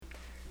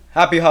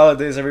Happy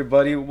holidays,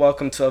 everybody.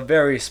 Welcome to a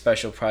very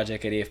special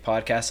Project 88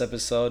 podcast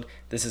episode.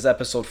 This is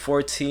episode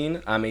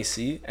 14. I'm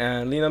AC,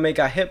 and Lena May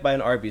got hit by an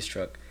Arby's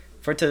truck.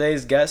 For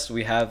today's guest,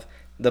 we have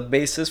the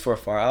bassist for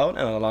Far Out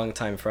and a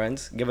longtime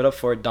friends. Give it up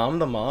for Dom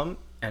the Mom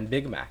and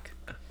Big Mac.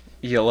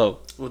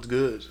 Hello. What's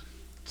good?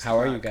 How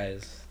are you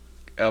guys?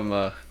 I'm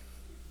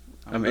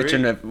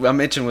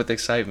itching with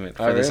excitement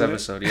for this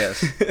episode.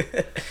 Yes.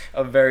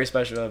 A very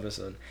special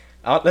episode.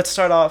 Let's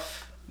start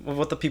off with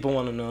what the people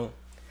want to know.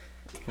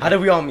 How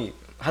did we all meet?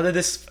 How did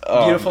this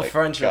beautiful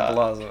friendship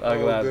blossom?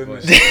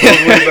 Goes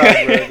way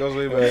back, bro. Goes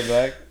way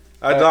back.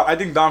 I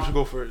think Dom should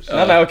go first.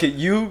 Okay.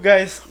 You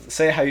guys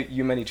say how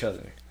you met each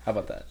other. How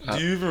about that? Do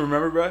you even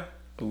remember, bro?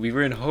 We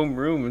were in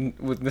homeroom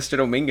with Mr.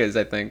 Dominguez,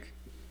 I think.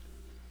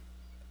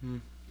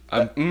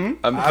 I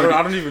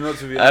don't even know,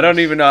 to be honest. I don't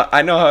even know.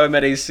 I know how I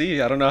met AC.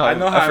 I don't know how.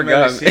 I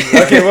forgot. Met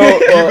AC. Okay, well,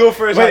 you go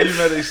first. Wait. How you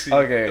met AC?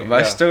 Okay.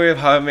 My story of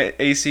how I met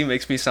AC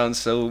makes me sound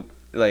so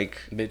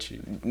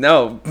bitchy.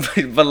 No,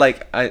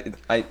 but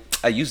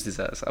I used his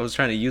ass. I was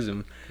trying to use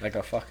him like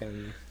a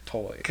fucking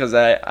toy. Because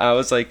I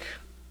was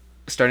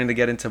starting to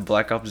get into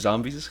Black Ops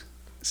Zombies.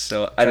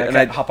 So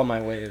I hop on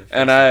my wave.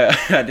 And I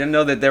didn't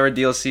know that there were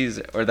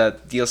DLCs or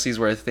that DLCs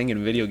were a thing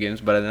in video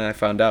games, but then I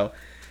found out,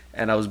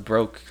 and I was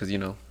broke because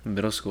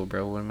middle school,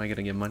 bro. When am I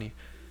gonna get money?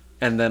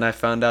 And then I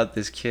found out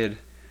this kid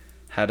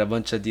had a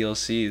bunch of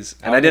DLCs,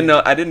 and I didn't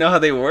know how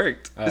they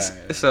worked. Right.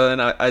 So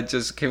then I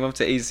just came up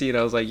to AC and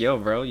I was like, "Yo,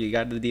 bro, you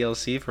got the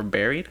DLC for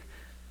Buried?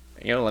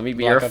 Let me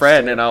be your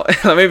friend, and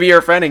let me be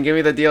your friend and give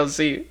me the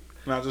DLC."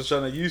 I'm just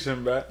trying to use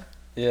him, bro.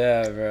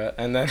 Yeah, bro.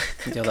 And then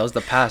that was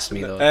the past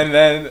me though. And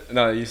then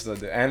no, you still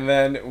do. And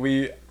then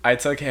I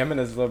took him and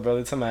his little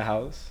brother to my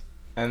house,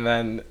 and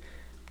then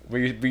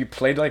we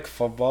played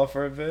football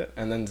for a bit,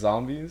 and then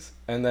zombies,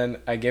 and then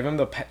I gave him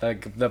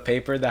the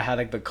paper that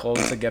had the code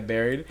to get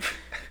buried,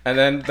 and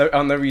then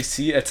on the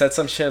receipt it said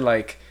some shit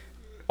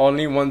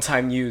only one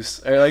time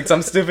use or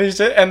some stupid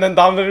shit, and then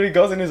Dom literally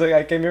goes and he's like,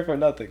 I came here for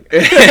nothing.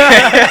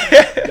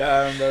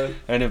 Damn, bro.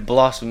 And it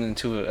blossomed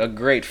into a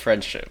great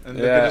friendship. And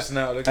look at us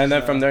now. And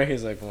then from there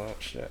he's like, well,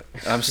 shit.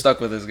 I'm stuck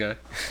with this guy.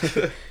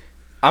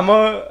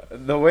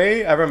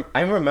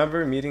 I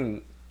remember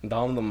meeting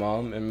Dom the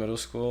Mom in middle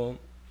school.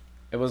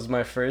 It was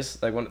my first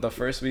the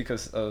first week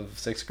of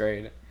sixth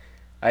grade.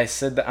 I'm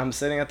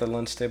sitting at the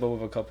lunch table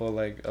with a couple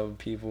of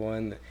people,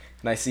 and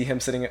I see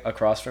him sitting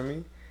across from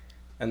me.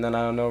 And then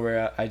I don't know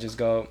where I just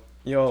go,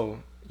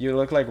 yo, you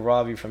look like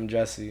Robbie from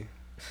Jessie,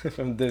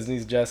 from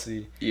Disney's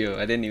Jessie. Yo,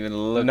 I didn't even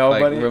look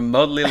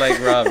remotely like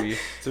Robbie.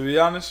 To be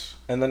honest.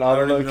 And then all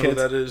the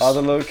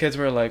little kids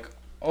were like,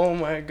 oh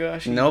my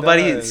gosh.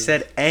 Nobody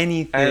said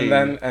anything.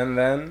 And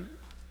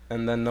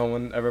then no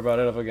one ever brought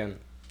it up again.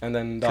 And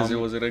then because it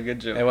wasn't a good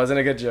joke. It wasn't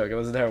a good joke. It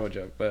was a terrible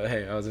joke. But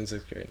hey, I was in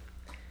sixth grade.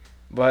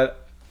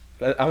 But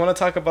I want to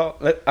talk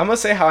about. I'm gonna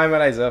say how I met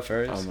Isaiah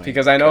first,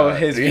 because I know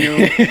his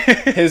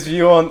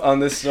view on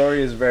this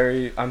story is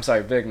very. I'm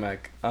sorry, Big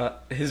Mac.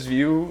 His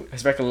view,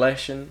 his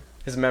recollection,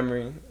 his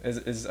memory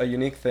is a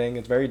unique thing.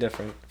 It's very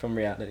different from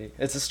reality.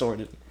 It's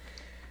distorted.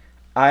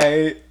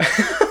 I'll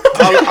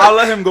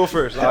let him go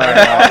first. I'll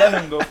let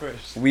him go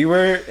first. We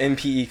were in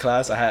PE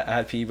class. I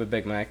had PE with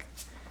Big Mac,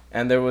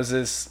 and there was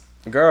this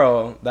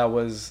girl that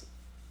was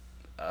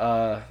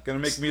gonna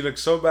make me look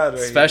so bad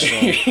right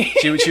special.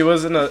 she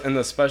was in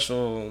the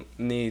special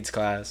needs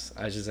class,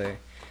 I should say.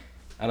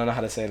 I don't know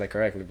how to say it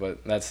correctly,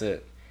 but that's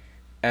it.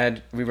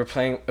 And we were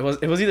playing. It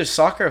was either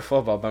soccer or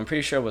football, but I'm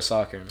pretty sure it was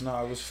soccer.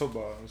 No, it was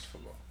football.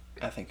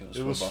 I think it was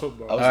football. It was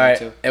football. All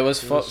right, it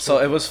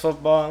was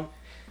football.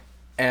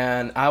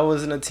 And I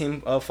was in a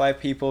team of 5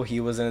 people.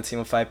 He was in a team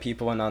of 5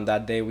 people, and on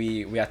that day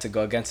we had to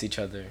go against each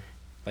other,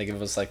 it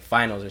was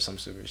finals or some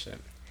super shit.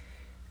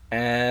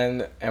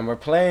 And we're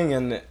playing,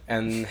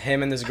 and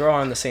him and this girl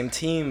are on the same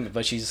team,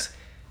 but she's,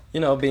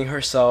 being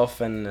herself,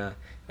 and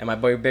my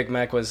boy Big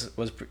Mac was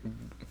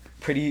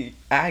pretty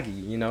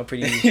aggy,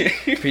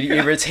 pretty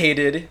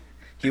irritated.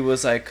 He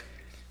was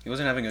he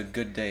wasn't having a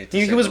good day.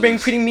 He was being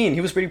pretty mean. He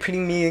was pretty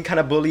mean,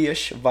 kind of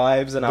bullyish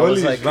vibes, and I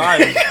was like,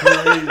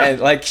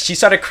 and she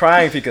started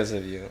crying because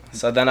of you.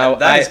 So then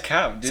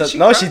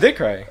she did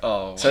cry.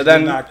 Oh, so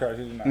then did not cry.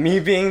 Me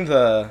being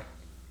the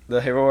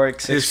heroic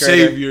his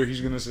savior,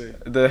 he's gonna say.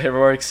 The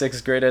heroic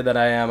sixth grader that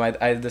I am,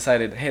 I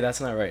decided, hey,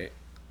 that's not right.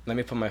 Let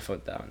me put my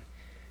foot down.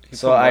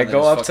 So I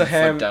go up to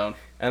him,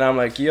 and I'm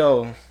like,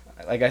 yo,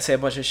 I say a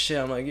bunch of shit.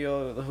 I'm like,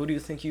 yo, who do you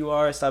think you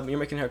are? Stop! You're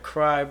making her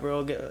cry,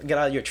 bro. Get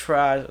out of your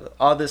trash.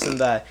 All this and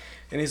that.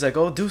 And he's like,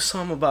 oh, do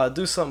something about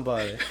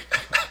it.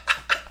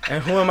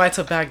 And who am I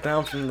to back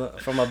down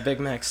from a Big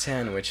Mac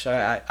sandwich?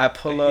 I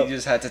pull up. You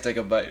just had to take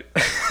a bite.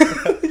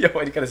 Yo,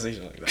 why you gotta say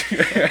shit like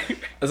that?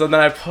 So then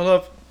I pull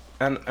up.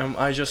 And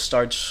I just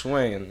start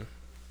swinging.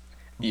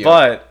 Yeah.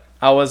 But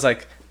I was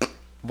like,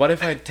 what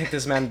if I take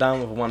this man down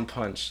with one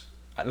punch?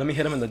 Let me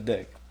hit him in the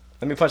dick.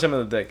 Let me punch him in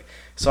the dick.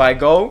 So I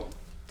go,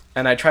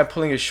 and I try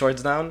pulling his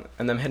shorts down,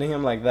 and I'm hitting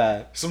him like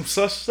that. Some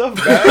such stuff,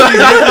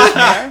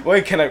 man.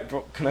 Wait, can I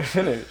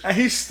finish? And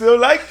he's still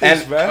like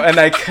this, man. And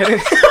I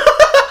couldn't...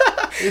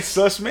 It's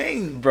sus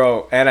main.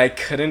 Bro, and I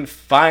couldn't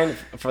find,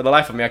 for the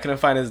life of me, I couldn't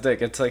find his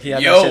dick. It's like he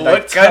had Yo, that shit what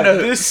like kind of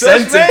This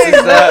sentence sus is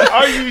main. that?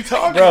 What are you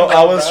talking Bro, about?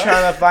 I was bro?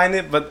 trying to find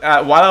it, but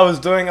while I was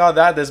doing all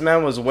that, this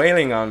man was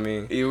wailing on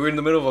me. You were in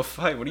the middle of a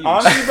fight. What are you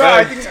Honestly, bro,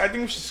 I expect?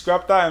 think we should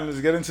scrap that and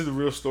let's get into the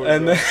real story.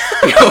 And bro.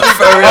 then, Yo,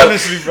 for real.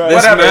 Honestly, bro. This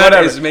Whatever, man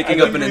whatever. is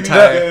making I up think an we need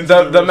entire. to-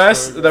 the real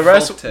mess, story, the bro.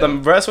 rest, Folktale.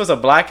 the rest was a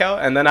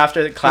blackout, and then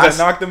after Because class,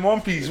 I knocked him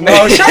one piece.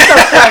 no, shut the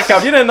fuck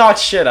up. You didn't knock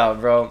shit out,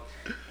 bro.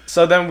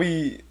 So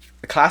then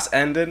class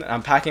ended.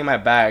 I'm packing my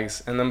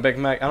bags, and then Big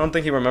Mac. I don't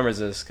think he remembers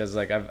this because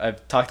like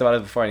I've talked about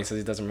it before, and he says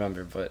he doesn't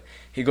remember. But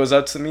he goes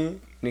up to me and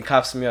he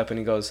claps me up, and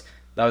he goes,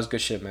 "That was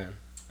good shit, man."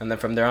 And then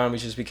from there on, we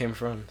just became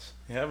friends.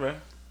 Yeah, bro.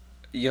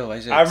 Yo,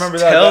 Isaiah, I remember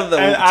that- tell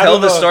and I tell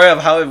don't the know- story of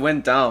how it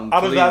went down.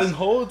 Out of that please.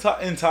 whole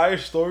entire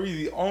story,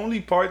 the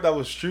only part that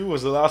was true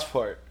was the last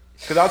part.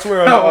 Because that's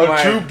where Oh a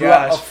my true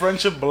gosh. a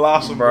friendship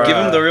blossomed. Bruh. Give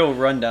him the real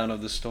rundown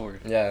of the story.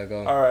 Yeah,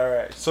 go. All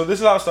right. So this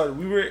is how it started.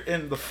 We were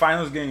in the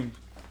finals game.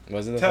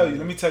 Was it? Let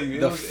me tell you,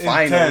 it The was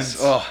finals. intense.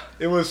 Oh,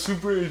 It was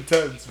super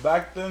intense.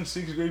 Back then,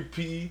 6th grade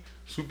PE,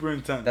 super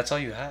intense. that's all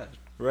you had.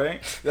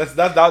 Right? That's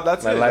My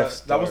it.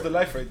 life That was story. the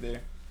life right there.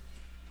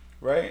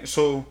 Right?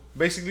 So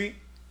basically,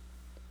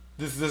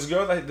 this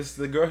girl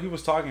the girl he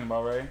was talking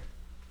about, right?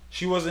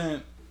 She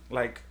wasn't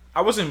like,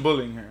 I wasn't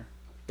bullying her.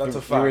 That's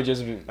a fact. You were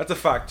just. That's a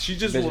fact. She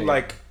just Bitching.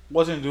 like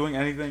wasn't doing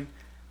anything,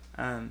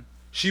 and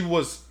she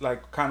was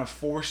like kind of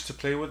forced to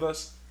play with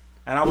us.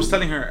 And I was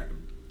telling her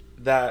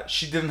that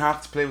she didn't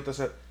have to play with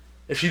us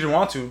if she didn't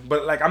want to.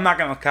 But like, I'm not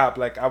gonna cap.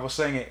 Like, I was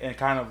saying it in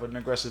kind of an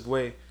aggressive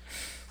way,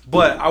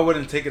 but I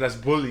wouldn't take it as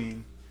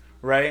bullying,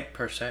 right?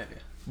 Per se.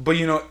 But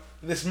you know,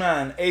 this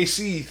man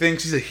AC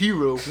thinks he's a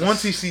hero.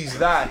 Once he sees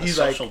that, he's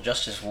like,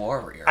 justice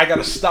warrior. I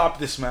gotta stop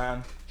this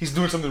man. He's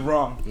doing something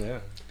wrong. Yeah.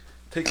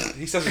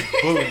 He says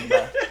it's bullying,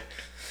 bro.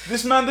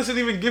 This man doesn't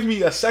even give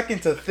me a second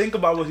to think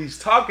about what he's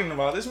talking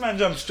about. This man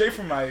jumped straight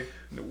from my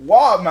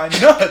my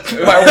nuts.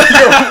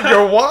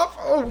 your wop?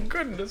 Oh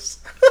goodness.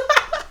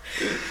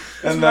 This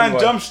And then man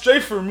what? jumped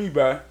straight for me,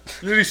 bro.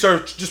 Literally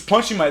started just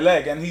punching my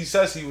leg, and he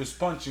says he was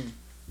punching,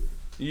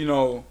 you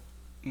know,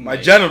 my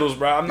genitals,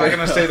 bro. I'm not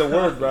gonna say the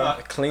word, bro.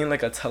 Clean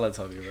like a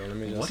Teletubby, bro. Let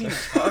me just. What are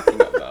you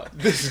talking about?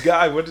 This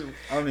guy, I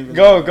don't even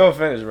know. Go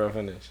finish, bro.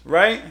 Finish.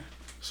 Right?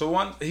 So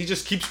he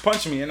just keeps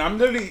punching me, and I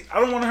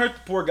don't want to hurt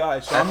the poor guy,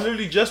 so I'm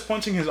literally just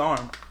punching his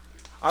arm.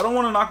 I don't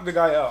want to knock the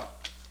guy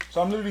out,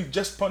 so I'm literally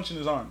just punching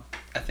his arm.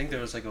 I think there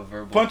was like a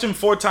verbal. Punch him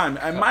 4 times,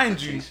 and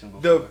mind you,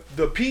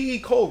 the PE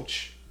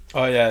coach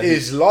Oh yeah.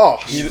 is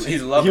lost.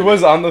 He's loving He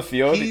was on the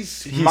field.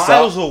 He's he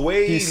miles saw,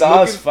 away. He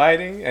saw us looking-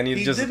 fighting, and he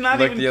he just did not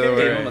looked even the other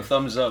care. Gave him a way.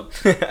 thumbs up.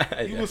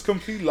 He was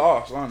completely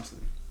lost, honestly.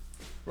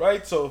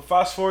 Right? So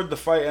fast forward, the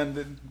fight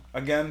ended.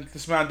 Again,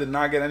 this man did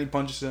not get any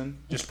punches in.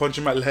 Just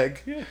punching my leg.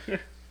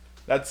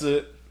 That's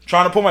it.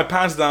 Trying to pull my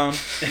pants down.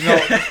 You know,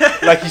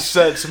 like he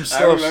said, some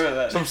stuff, remember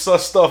that. some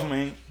sus stuff,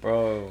 man.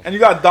 Bro. And you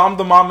got Dom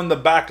the mom in the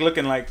back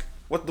looking like,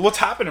 what's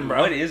happening,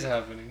 bro? What is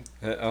happening?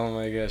 Oh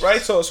my gosh.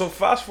 Right? So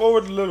fast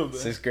forward a little bit.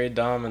 6th grade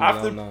Dom and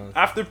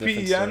After different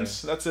PE story.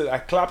 ends, that's it. I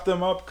clapped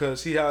him up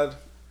because he had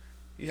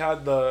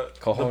the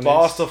Cojones.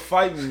 balls to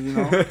fight me, you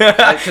know.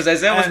 Because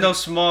Isaiah was And- no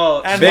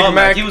small. and small Big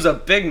Mac- He was a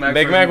Big Mac.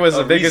 Big for Mac was a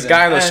the biggest reason.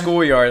 guy in the And-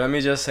 schoolyard. Let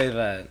me just say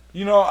that.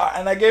 You know,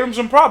 and I gave him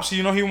some props.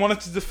 You know, he wanted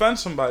to defend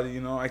somebody.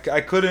 You know, I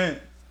couldn't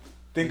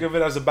think of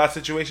it as a bad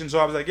situation, so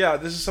I was like, yeah,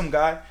 this is some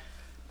guy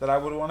that I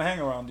would want to hang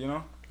around. You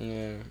know,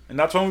 Yeah. and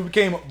that's when we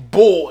became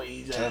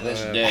boys. To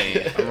this Uh,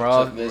 day. And we're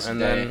all, To this and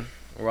day. then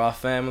we're all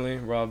family.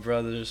 We're all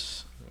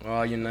brothers. We're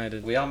all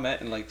united. We all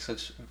met in like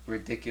such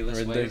ridiculous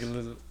ways.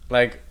 Ridiculous.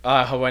 Like,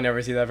 I hope I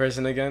never see that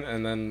person again.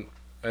 And then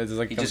it's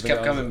like He just something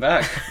kept coming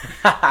else.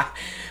 back.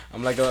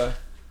 I'm like,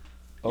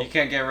 You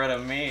can't get rid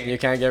of me. you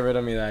can't get rid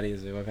of me that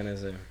easy. What can I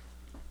say?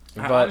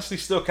 I But honestly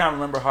still can't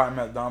remember how I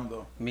met Dom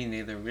though. Me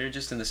neither. We were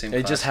just in the same it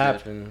class. just dude.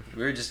 happened.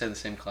 We were just in the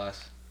same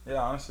class. Yeah,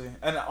 honestly,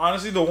 and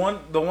honestly, the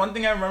one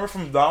thing I remember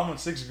from Dom in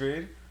 6th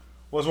grade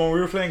was when we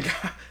were playing.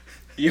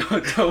 Yo,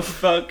 what the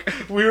fuck?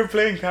 We were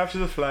playing capture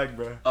the flag,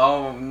 bro.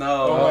 Oh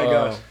no. Oh my Uh-oh.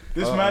 gosh,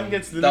 this Uh-oh. man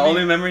gets The only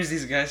literally. memories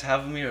these guys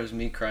have of me is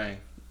me crying.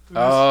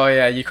 Oh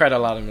yeah, you cried a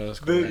lot in middle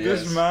school.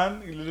 This Yes.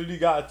 man literally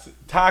got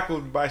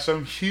tackled by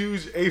some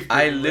huge 8th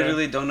I grader, bro.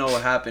 literally don't know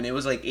what happened. It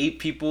was like 8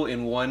 people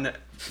in 1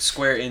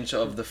 square inch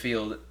of the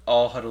field,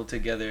 all huddled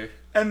together.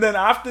 And then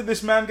after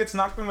this man gets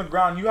knocked on the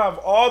ground, you have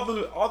all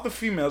the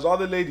females, all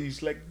the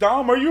ladies, like,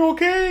 Dom, are you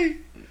okay?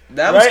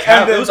 That was Right,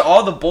 cap. and then- It was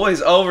all the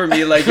boys over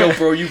me, like, yo,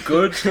 bro, you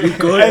good? You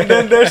good? And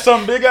then there's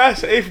some big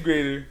ass 8th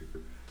grader.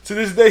 To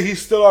this day,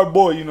 he's still our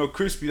boy, you know,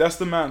 Crispy. That's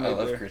the man I right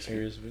love there. Crispy.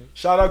 Seriously?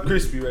 Shout out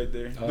Crispy right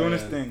there, Oh, doing yeah,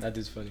 his thing. That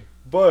dude's funny.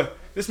 But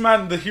this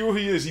man, the hero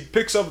he is, he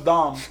picks up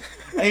Dom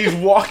and he's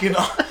walking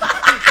on.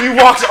 He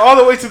walks all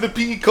the way to the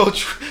PE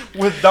coach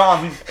with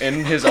Dom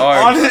In his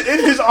arms. in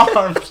his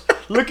arms,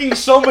 looking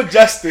so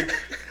majestic.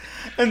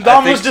 And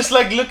Dom think- was just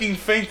like looking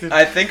fainted.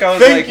 I think I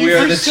was Thank like, you we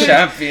are for the saying-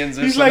 champions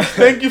or He's something. like,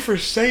 thank you for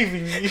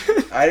saving me.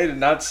 I did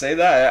not say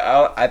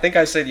that. I think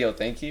I said, yo,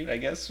 thank you, I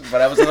guess.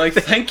 But I was like,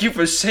 thank you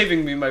for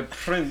saving me, my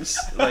prince.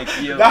 Like,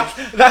 yo.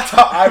 That's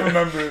how I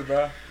remember it,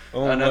 bro.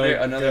 Oh another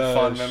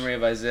fond gosh. memory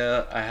of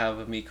Isaiah I have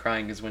of me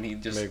crying is when he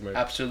just Big Mac.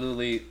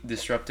 absolutely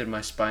disrupted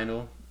my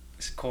spinal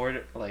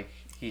cord. Like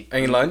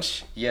In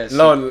lunch? Yes.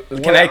 No,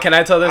 can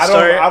I tell this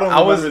story? I don't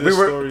remember this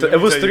story. Let It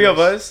me was tell you 3 of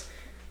this. us.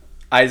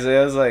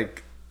 Isaiah's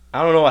like,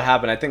 I don't know what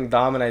happened. I think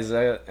Dom and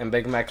Isaiah and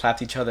Big Mac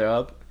clapped each other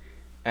up.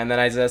 And then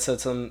Isaiah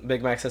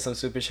Big Mac said some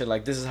stupid shit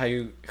like, this is how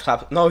you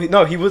clap. No,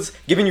 he was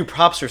giving you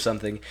props or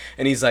something.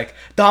 And he's like,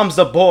 Dom's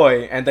the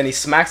boy. And then he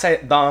smacks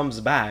at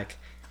Dom's back.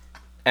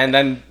 And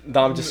then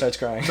Dom just starts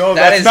crying. No,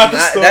 That that's is not the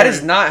story. That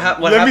is not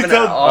what Let me happened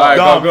tell at all. Alright,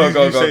 Dom,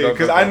 go,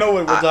 because I know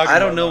what we're talking about. I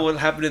don't know now. what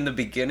happened in the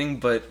beginning,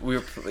 but we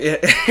were.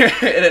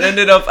 It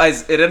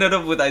ended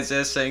up with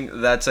Isaiah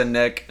saying, "That's a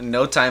neck,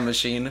 no time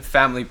machine,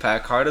 family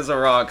pack, hard as a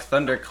rock,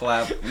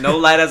 thunderclap, no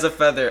light as a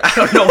feather." I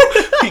don't know.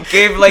 He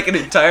gave like an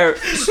entire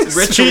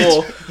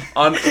ritual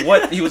on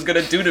what he was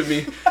gonna do to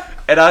me,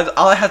 and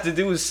all I had to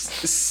do was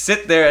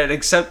sit there and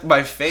accept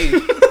my fate.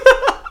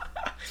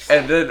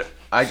 And then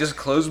I just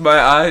closed my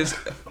eyes.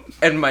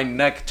 And my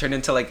neck turned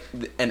into like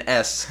an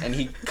S, and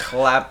he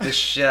clapped the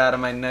shit out of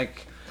my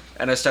neck,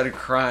 and I started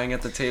crying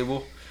at the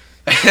table.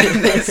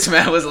 And this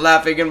man was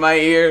laughing in my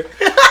ear.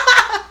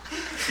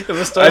 It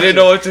was I didn't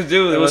know what to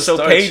do. It was so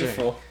torture.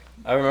 painful.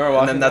 I remember And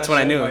watching then that's when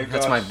I shit. knew Oh my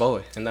that's my gosh.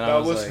 boy. And then I That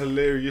was, was like,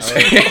 hilarious.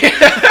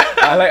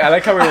 I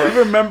like how we I were.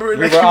 remember it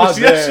we like were it was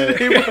out there.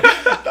 yesterday, bro.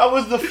 That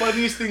was the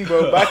funniest thing,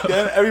 bro. Back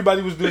then,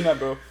 everybody was doing that,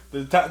 bro.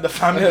 The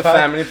family The pack,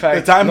 family pack.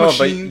 the time no,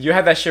 machine. but you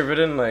had that shit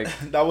written like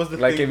That was the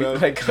like thing, if bro. you,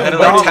 like I had it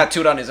Dom- like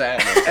tattooed on his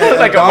ass.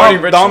 like a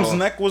morning ritual. Dom's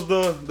neck was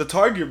the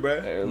target,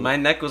 bro. My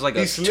neck was like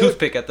He a slipped.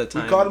 toothpick at the We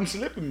time. caught him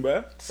slipping,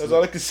 bro. That's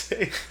all I could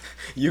say.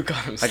 You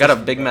got him. I got a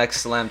Big Mac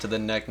slam to the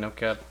neck, no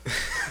cap.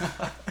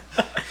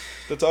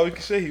 That's all we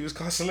could say. He was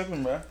caught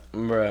slipping, bro.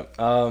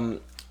 Bruh.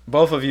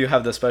 Both of you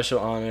have the special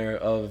honor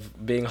of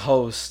being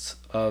hosts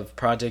of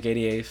Project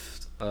 88,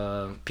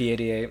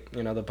 P88.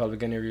 You know, the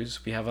public interviews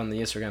we have on the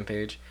Instagram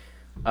page.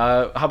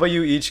 How about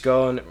you each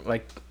go and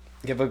like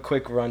give a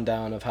quick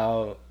rundown of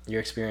how your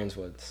experience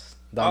was?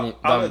 I'll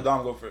let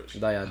Dom go first.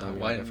 Dom,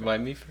 Why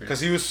me first? Because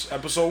he was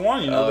episode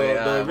 1, you know,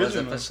 the it was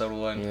original. episode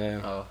 1.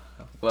 Yeah. Oh,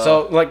 well.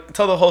 So like,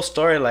 tell the whole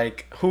story.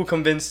 Like, who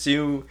convinced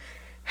you?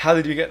 How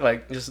did you get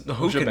like just the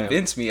whole Who shebang?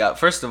 convinced me?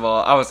 First of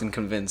all, I wasn't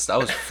convinced. I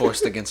was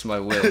forced against my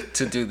will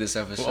to do this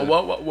episode.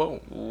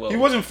 Whoa. He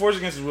wasn't forced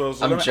against his will.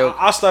 So I'm joking.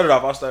 I'll start it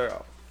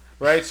off.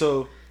 Right?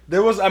 So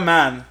there was a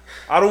man.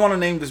 I don't want to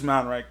name this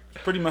man, right?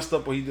 Pretty messed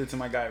up what he did to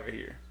my guy right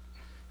here.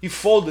 He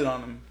folded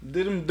on him,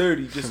 did him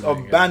dirty, just Oh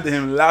my abandoned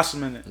him last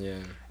minute. Yeah.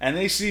 And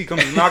AC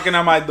comes knocking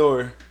at my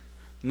door.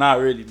 Not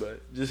really,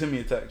 but just send me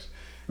a text.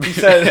 He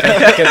said,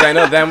 Because I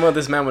know damn well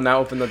this man would not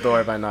open the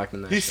door by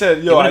knocking that. he said,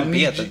 He yo, I wouldn't be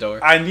need at the you,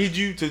 door. I need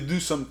you to do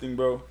something,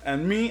 bro.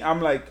 And me,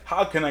 I'm like,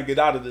 how can I get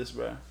out of this,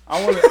 bro?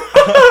 I want to.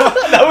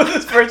 That was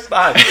his first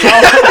thought.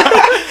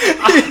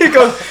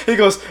 he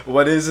goes,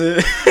 what is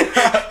it?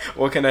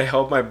 What can I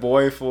help my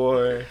boy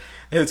for?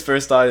 His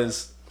first thought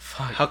is,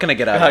 fuck. How can I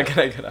get out How of it? can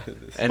I get out of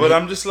this? And But he-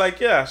 I'm just like,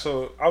 yeah.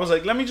 So I was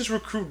like, let me just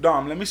recruit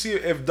Dom. Let me see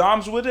if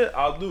Dom's with it,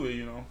 I'll do it,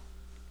 you know.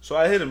 So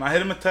I hit him. I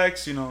hit him a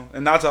text, you know,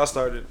 and that's how I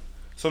started.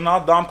 So now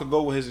Dom could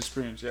go with his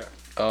experience, yeah.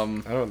 I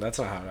don't. That's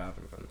not how it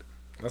happened.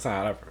 That's not how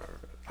I remember it.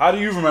 How do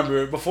you remember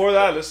it? Before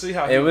that, let's see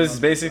how. It was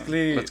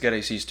basically. Let's get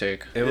AC's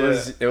take. It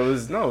was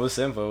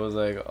simple. It was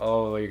like,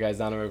 oh, you guys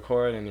down to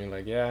record, and you're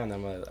like, yeah, and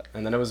I'm like,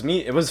 and then it was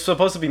me. It was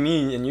supposed to be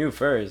me and you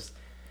first,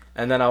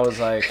 and then I was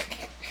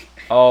like,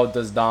 oh,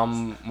 does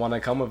Dom want to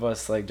come with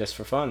us, like just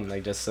for fun,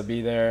 like just to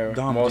be there,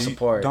 more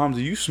support. Dom,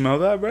 do you smell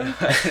that, bro?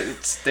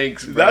 It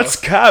stinks, bro. That's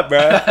cap, bro.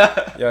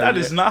 Yo, That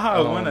is not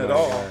how it went my at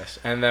all. gosh.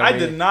 And then I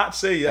did not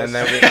say yes. And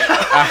then we.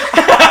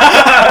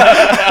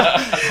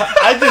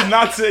 I did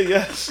not say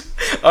yes.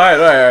 all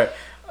right.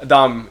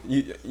 Dom,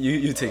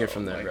 you take it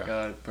from there, Oh my bro.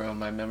 god, bro,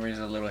 my memory's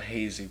a little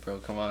hazy, bro.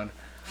 Come on.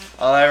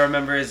 All I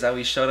remember is that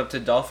we showed up to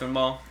Dolphin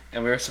Mall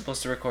and we were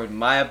supposed to record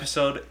my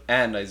episode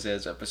and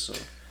Isaiah's episode.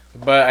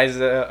 But Big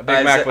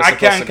Mac was I supposed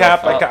can't to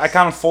cap. go first. I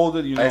kind of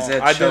folded, you know.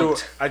 Isaiah I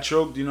choked. I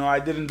choked, you know. I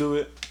didn't do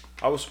it.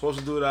 I was supposed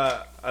to do it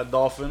at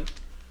Dolphin,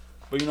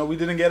 but you know we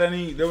didn't get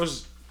any. There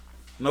was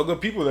no good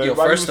people there. Yo,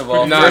 Everybody first was of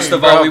all, pretty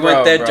Nah, dirty. we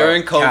went there bro.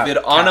 during COVID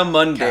Cap, on a cap,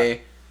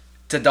 Monday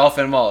to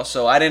Dolphin Mall,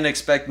 so I didn't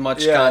expect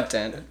much Yeah.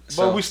 content.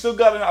 So But we still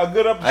got a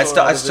good episode.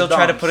 I still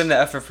try to put in the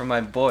effort for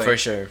my boy. For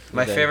sure.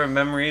 My We did. favorite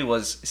memory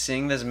was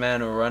seeing this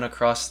man run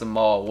across the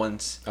mall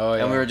once, Oh,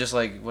 yeah. and we were just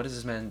like, "What is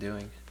this man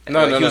doing?" And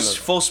No, he no, no, was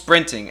no. full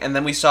sprinting, and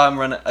then we saw him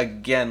run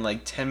again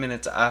like 10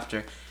 minutes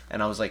after,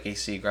 and I was like,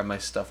 "AC, grab my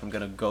stuff. I'm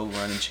gonna go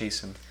run and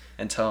chase him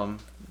and tell him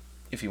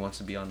if he wants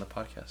to be on the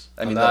podcast."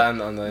 I mean, on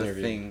the the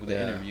interview. thing, the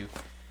Yeah. interview,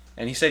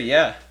 and he said,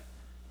 "Yeah."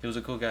 He was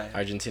a cool guy.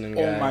 Argentinian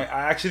Oh guy. my!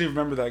 I actually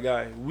remember that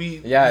guy.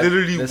 We Yeah,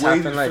 literally this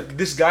waited. happened, like,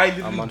 This guy a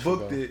literally month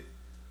booked ago. it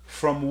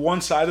from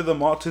one side of the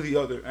mall to the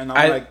other, and I'm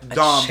I like,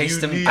 Dom,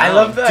 chased you him need down. I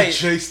love to that.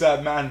 chase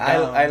that man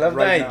down. I love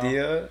right the now.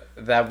 idea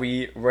that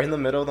we were in the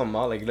middle of the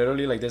mall, like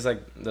literally, like there's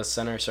like the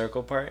center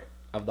circle part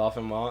of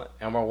Dolphin Mall,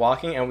 and we're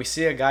walking, and we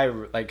see a guy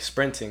like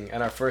sprinting,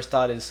 and our first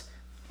thought is,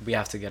 we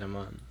have to get him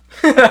on.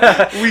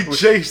 We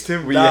chased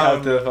him We down.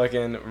 had to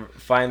fucking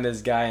find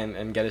this guy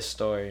and get his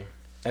story.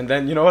 And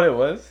then you know what it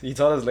was? He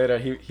told us later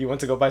he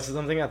went to go buy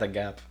something at the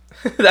Gap.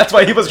 That's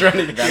why he was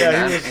running. That Yeah,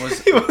 man was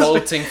he was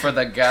bolting for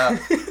the Gap.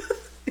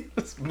 He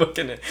was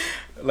booking it.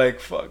 Like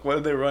fuck, what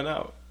did they run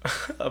out?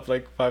 Of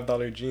like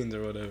 $5 jeans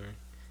or whatever.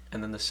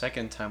 And then the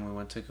second time we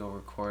went to go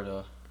record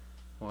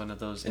one of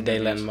those In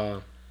interviews, Dayland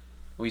Mall.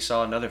 we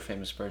saw another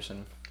famous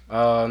person.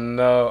 Oh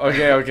no.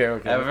 Okay.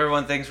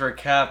 Everyone thinks we're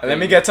cap. Let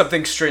me get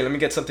something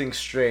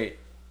straight.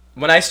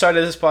 When I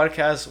started this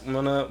podcast,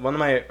 one of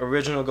my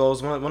original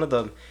goals, one of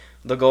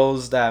the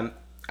goals that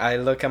I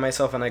look at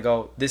myself and I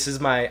go, this is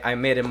my I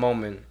made it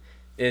moment,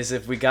 is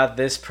if we got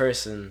this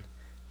person.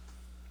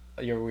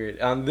 You're weird.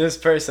 This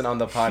person on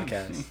the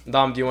podcast.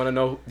 Dom,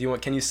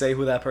 can you say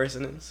who that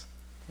person is?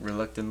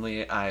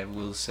 Reluctantly, I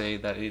will say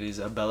that it is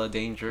Abella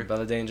Danger.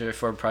 Bella Danger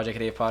for Project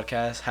 8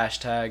 podcast.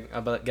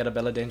 Hashtag get a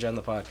Bella Danger on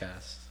the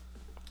podcast.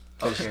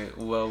 Okay,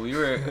 well, we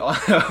were at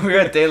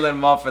Dayland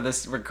Mall for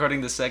this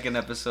recording the second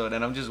episode,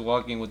 and I'm just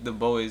walking with the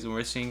boys, and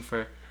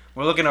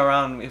we're looking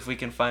around if we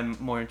can find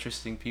more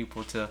interesting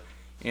people to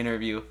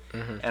interview,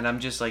 and I'm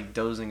just like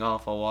dozing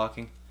off while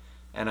walking,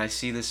 and I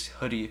see this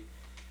hoodie,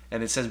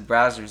 and it says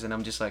Brazzers, and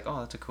I'm just like, oh,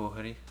 that's a cool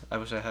hoodie. I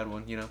wish I had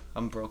one.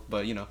 I'm broke,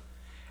 but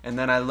and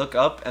then I look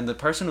up, and the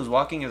person who's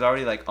walking is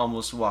already like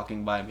almost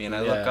walking by me, and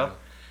I look up.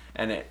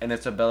 And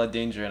it's a Bella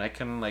Danger, and I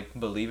couldn't like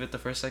believe it the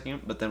first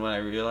second, but then when I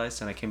realized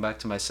and I came back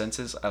to my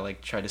senses, I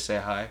like tried to say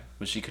hi,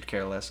 but she could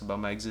care less about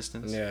my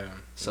existence. Yeah.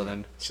 So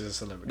then she's a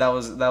celebrity. that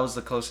was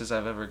the closest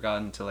I've ever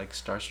gotten to like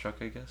starstruck,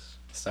 I guess.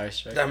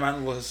 Starstruck. That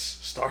man was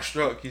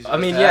starstruck. I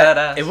mean,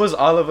 badass. it was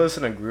all of us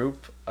in a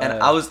group, And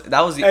I was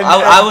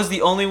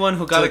the only one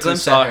who got to- a to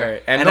glimpse saw at her. her.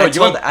 And And no, I you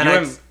told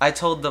went- I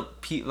told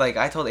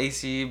I told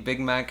AC, Big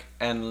Mac,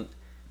 and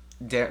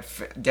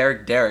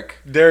Derek.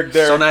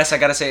 So nice, I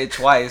gotta say it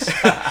twice.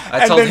 I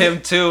And told then-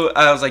 him too.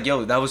 I was like,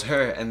 "Yo, that was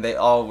her," and they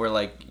all were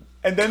like,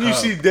 And then you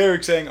see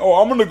Derek saying, "Oh,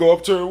 I'm gonna go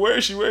up to her. Where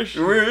is she? Let's she?"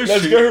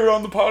 get her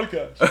on the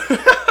podcast."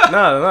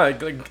 no, like,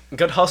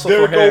 good hustle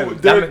There for go- him.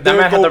 there- that there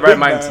man had go the right big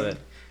man. mindset.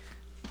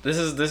 This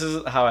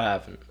is how it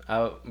happened.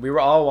 We were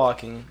all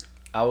walking.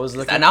 I was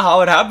looking. "Is that not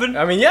how it happened?"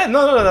 I mean, yeah,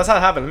 no, that's how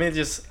it happened. Let me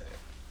just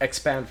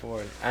expand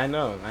forward. I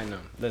know.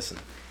 Listen,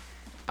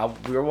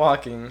 we were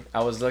walking.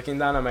 I was looking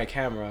down at my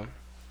camera,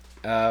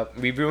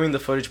 reviewing the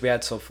footage we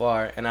had so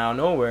far, and out of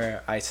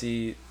nowhere, I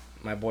see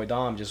my boy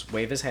Dom just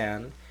wave his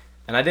hand,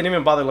 and I didn't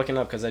even bother looking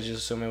up because I just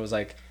assumed it was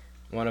like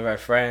one of our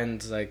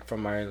friends, like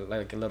from our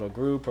like a little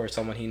group or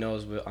someone he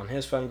knows on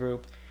his friend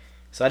group.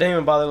 So I didn't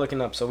even bother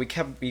looking up. So we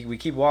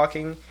keep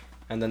walking,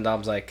 and then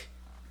Dom's like,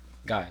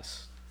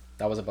 "Guys,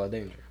 that was about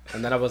danger."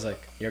 And then I was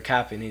like, "You're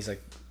capping." He's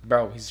like,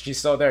 "Bro, she's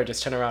still there.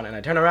 Just turn around." And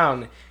I turn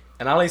around,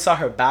 and I only saw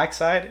her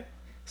backside.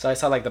 So I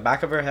saw like the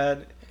back of her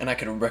head. And I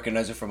could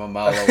recognize her from a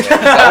mile away. Is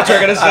that what you're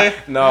gonna say?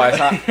 No, I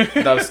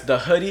saw the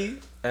hoodie,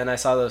 and I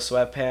saw the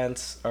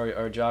sweatpants or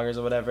joggers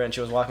or whatever. And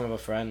she was walking with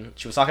a friend.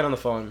 She was talking on the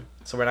phone.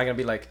 So we're not gonna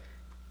be like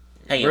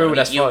rude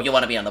as fuck. You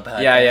want to be on the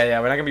podcast? Yeah.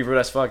 We're not gonna be rude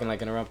as fuck and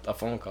like interrupt a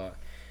phone call.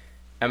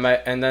 And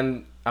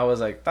then I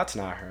was like, "That's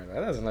not her.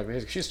 That doesn't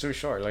like she's too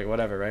short. Like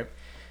whatever, right?"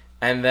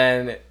 And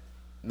then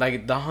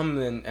like Dom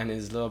and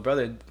his little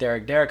brother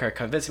Derek are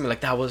convincing me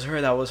like that was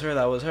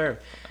her.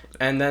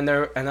 And then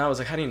and I was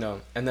like, "How do you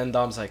know?" And then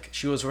Dom's like,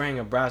 "She was wearing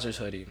a Brazzers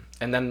hoodie."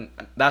 And then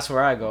that's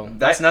where I go.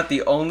 That's not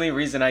the only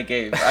reason I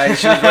gave.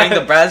 She was wearing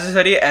the Brazzers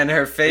hoodie, and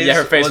her face. Yeah,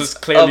 her face was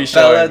clearly a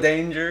Bella showing.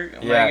 Danger.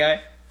 Yeah. My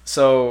guy.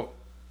 So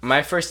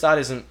my first thought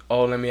isn't,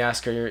 "Oh, let me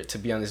ask her to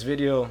be on this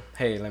video.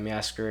 Hey, let me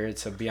ask her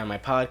to be on my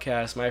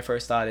podcast." My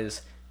first thought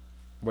is,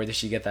 where did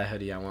she get that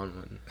hoodie? I want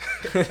one.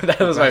 That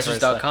was my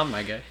first thought. Brazzers.com,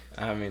 my guy.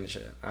 I mean,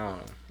 shit. I don't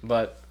know.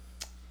 But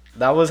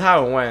that was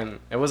how it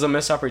went. It was a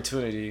missed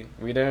opportunity.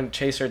 We didn't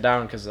chase her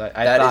down because I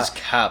That thought... is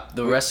cap.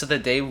 The rest of the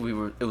day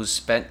it was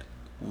spent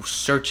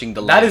searching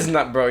the That line. is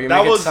not, bro. You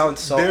That make was it sound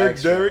so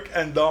extra. Derek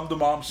and Dom the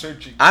mom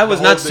searching. I was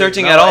the whole not day.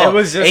 searching No, at all. it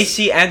was just-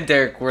 AC and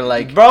Derek were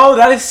like, Bro,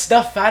 that is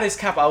the fattest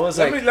cap. I was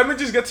like... Let me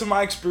just get to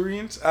my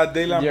experience at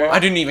Dayland Yeah. Mall. I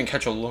didn't even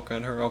catch a look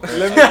at her. Okay.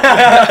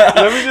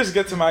 Let me just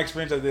get to my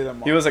experience at Dayland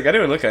Mall. He was like, I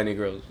didn't even look at any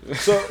girls.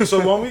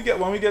 So when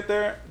we get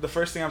there, the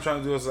first thing I'm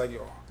trying to do is like,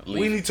 yo, we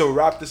Leave. need to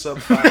wrap this up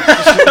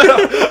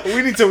fast.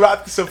 We need to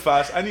wrap this up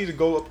fast. I need to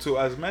go up to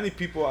as many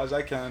people as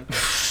I can.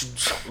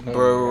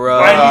 Bro.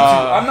 I need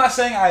to. I'm not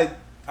saying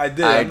I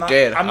did. I I'm not,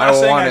 did. I'm not I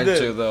saying wanted I did.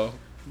 to though.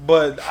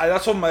 But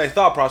that's what my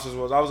thought process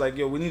was. I was like,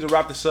 yo, we need to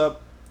wrap this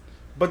up.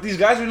 But these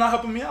guys were not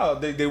helping me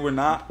out. They were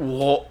not.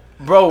 Whoa.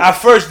 Bro. At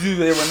first, dude,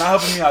 they were not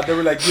helping me out. They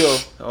were like, yo,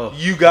 Oh,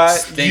 you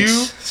guys,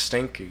 stinks.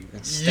 Stinky.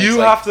 you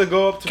like have to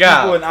go up to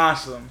God. people and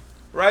ask them.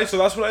 Right? So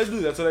that's what I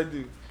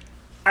do.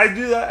 I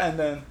do that, and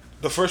then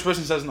the first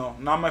person says, no,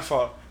 not my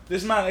fault.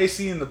 This man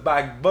AC in the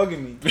back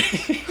bugging me.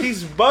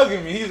 He's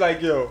bugging me. He's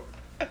like, yo,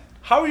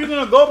 how are you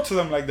going to go up to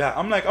them like that?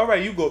 I'm like, all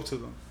right, you go up to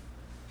them.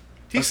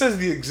 He says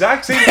the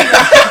exact same thing.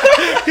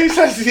 He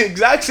says the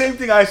exact same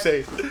thing I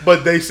say,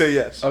 but they say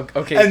yes.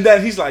 Okay. And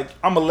then he's like,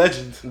 "I'm a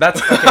legend." That's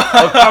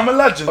okay. I'm a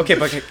legend. Okay,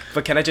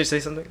 but can I just say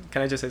something?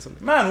 Can I just say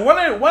something? Man, when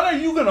are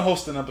you gonna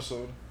host an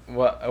episode?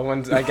 What? When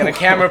I get a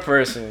camera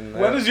person.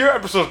 When is your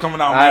episode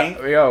coming out,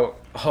 man? Yo,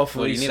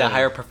 hopefully. Well, you need soon. to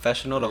hire a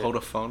professional to hold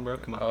a phone, bro.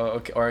 Come on.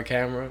 Okay, or a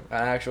camera,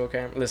 an actual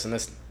camera. Listen,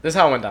 this is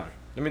how it went down.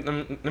 Let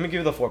me give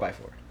you the 4x4.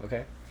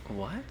 Okay.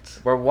 What?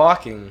 We're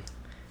walking,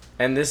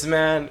 and this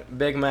man,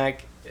 Big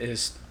Mac,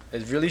 is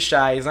really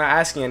shy. He's not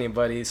asking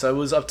anybody, so it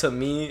was up to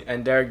me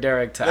and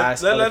Derek to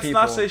ask other Let's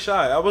people. not say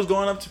shy. I was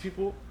going up to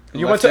people.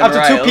 You Left went up to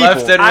and two right, people.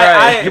 left and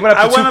right. He went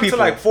up to two people.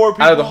 to like 4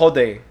 people out of the whole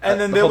day. And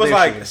then The there whole was day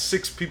like shooting.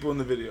 6 people in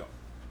the video.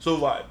 So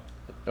vibe.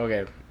 Okay.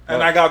 And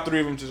Well, I got 3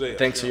 of them to say yes.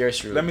 thanks to yours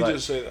truly, Let me but-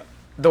 just say that.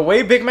 the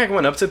way Big Mac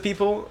went up to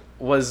people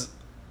was,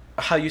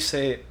 how you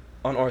say,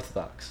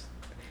 unorthodox.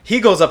 He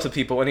goes up to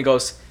people and he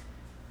goes,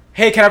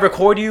 "Hey, can I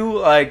record you?"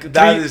 Like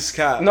That is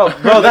cap. No,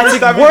 bro,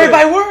 that's like word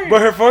by word.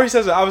 But before he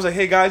says it, I was like,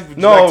 "Hey guys, would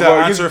you No, like to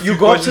bro, answer a few you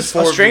go up to questions a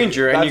for me?"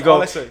 stranger and That's you go,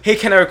 all I say. "Hey,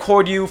 can I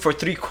record you for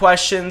 3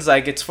 questions?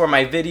 Like, it's for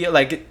my video.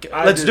 Like,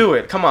 I let's did. do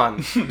it. Come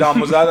on." Dom,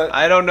 was that?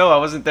 I don't know. I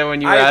wasn't there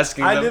when you were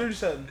asking I them. literally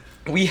said,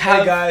 We "Hey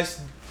have. guys,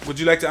 would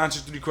you like to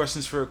answer 3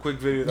 questions for a quick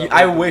video?" that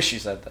I we'll do?" wish you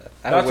said that.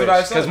 That's what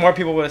I said. Because more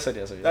people would have said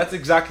yes. That's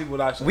exactly what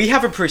I said. We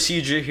have a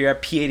procedure here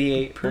at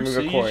P88 when we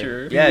record.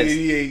 Procedure? Yes.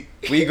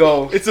 P88. We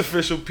go. It's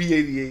official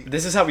P88.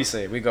 This is how we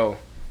say it. We go,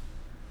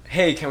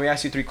 "Hey, can we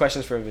ask you 3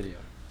 questions for a video?"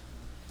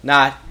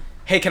 Not,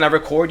 "Hey, can I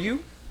record you?"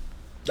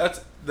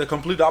 That's the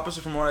complete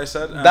opposite from what I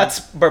said. and That's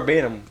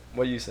verbatim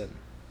what you said.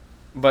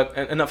 But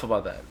enough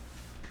about that.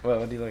 Well,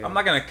 what do you like? I'm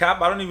not gonna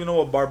cap. I don't even know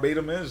what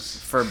barbatum is.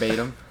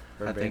 Verbatim.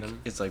 I Verbatim. think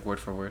it's like word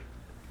for word.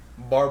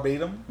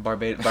 Barbatum.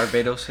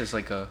 Barbados is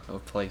like a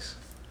place.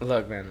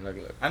 Look, man. Look.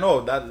 I know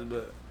that,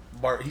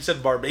 but he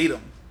said barbatum.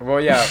 Well,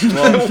 yeah.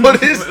 Well,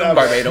 What is that?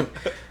 Barbados.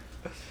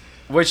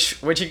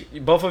 Which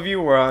both of you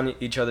were on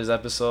each other's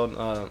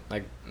episode,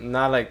 like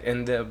not like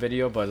in the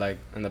video, but like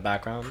in the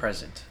background.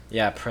 Present.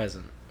 Yeah,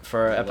 present.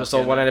 For Yeah, episode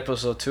look at 1 it. and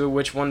episode 2,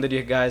 which one did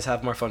you guys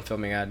have more fun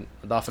filming at?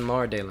 Dolphin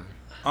Law or Dayland?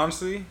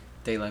 Honestly,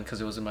 Dayland,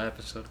 because it was in my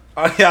episode.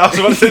 yeah, I was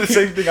about to say the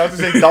same thing. I was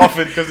gonna say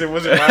dolphin because it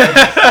wasn't mine.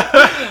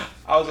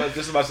 I was like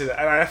just about to say that,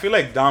 and I feel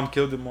like Dom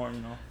killed it more. You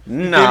know, he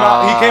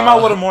came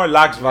out with a more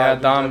lax vibe. Yeah,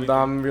 and everything.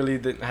 Dom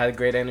really had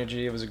great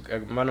energy. It was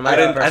one of my I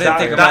didn't favorite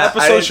think that my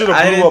episode should've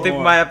I blew didn't up think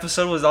more. my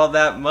episode was all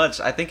that much.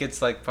 I think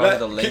it's like probably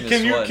the lamest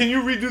one. Can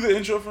you redo the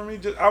intro for me?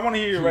 I want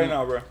to hear it right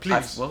now, bro.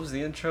 Please. What was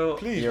the intro?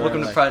 Please. You're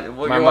Welcome to like, Project.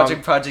 my You're mom-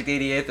 watching Project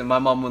 88, and my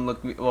mom wouldn't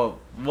look me. Well,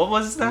 what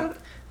was that?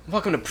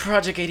 Welcome to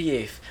Project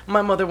 88.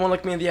 My mother won't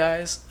look me in the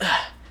eyes.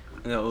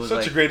 No, it was Such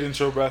like, a great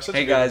intro, bro. Such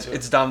hey a great guys, intro.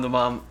 it's Dom the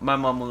mom. My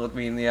mom will look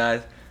me in the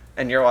eyes,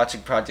 and you're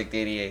watching Project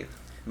 88.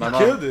 You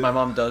killed it. My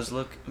mom does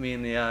look me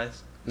in the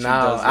eyes. She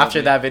Now, does love after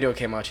me. that video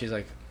came out, she's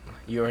like,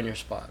 "You're in your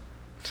spot."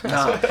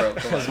 Nah, bro.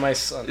 Come That's on. my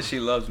son. She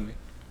loves me.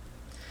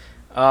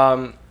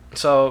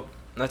 So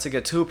not to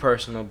get too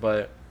personal,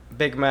 but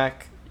Big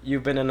Mac,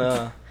 you've been in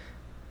a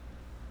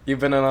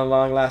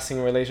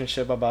long-lasting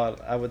relationship about,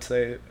 I would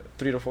say,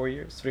 3 to 4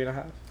 years,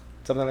 3.5,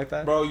 something like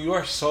that. Bro, you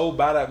are so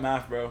bad at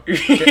math, bro.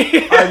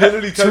 I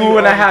literally tell you all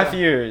the 2.5 time.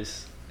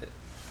 years.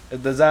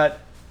 Does that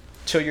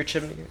chill your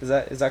chimney? Is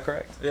that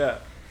correct? Yeah.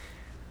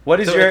 What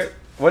is So your it's-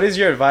 what is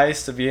your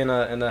advice to be in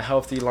a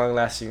healthy,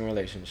 long-lasting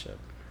relationship?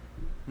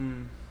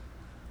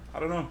 I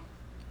don't know.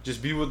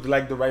 Just be with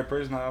like the right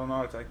person. I don't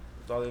know. It's like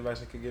that's all the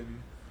advice I could give you.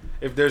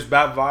 If there's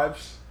bad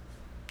vibes,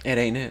 It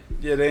ain't it.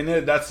 yeah, they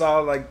need. That's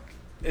all. Like,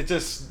 it's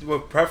just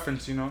with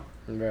preference, you know.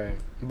 Right.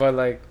 But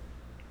like,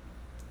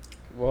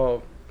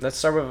 well, let's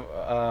start with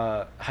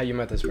how you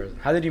met this person.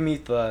 How did you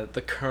meet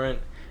the current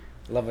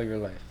love of your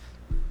life?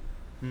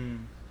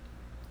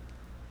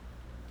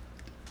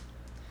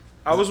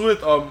 I was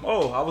with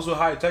I was with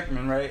Hyatt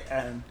Techman, right?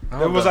 And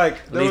there was the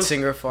like lead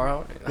singer Far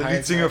Out. the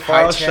lead singer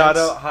File. Shout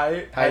out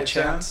Hyatt High Chance.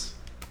 Chance.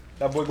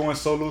 That boy going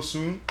solo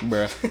soon.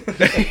 Bruh.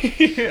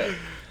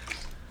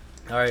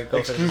 All right, go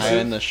for Exclusive. I it.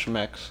 in the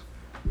schmecks.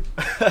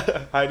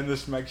 Hiding the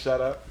smack,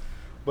 shout out.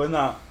 But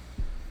nah,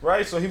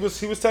 right? So he was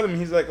telling me,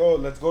 he's like, oh,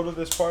 let's go to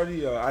this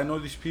party. I know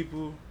these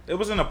people. It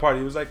wasn't a party.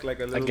 It was like a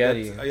little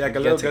getty. like a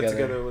Get little together. get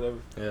together or whatever.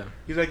 Yeah.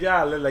 He's like,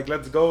 yeah, like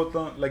let's go with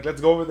them. Like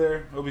let's go over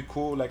there. It'll be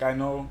cool. Like I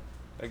know,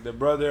 like the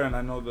brother and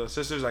I know the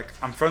sisters. Like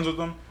I'm friends with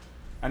them,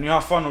 and you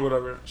have fun or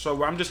whatever.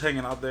 So I'm just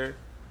hanging out there,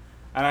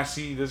 and I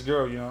see this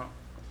girl. You know,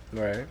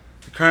 Right.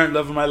 the current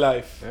love of my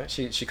life. Yeah,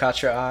 she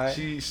caught your eye.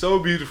 She's so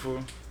beautiful.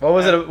 What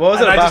was it? What was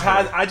And it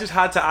about? I just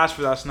had to ask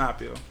for that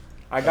snap, yo.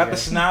 I got the Okay.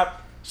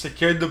 snap,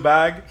 secured the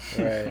bag.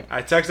 Right.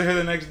 I texted her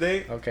the next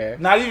day. Okay.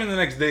 Not even the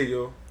next day,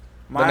 yo.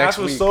 My The next ass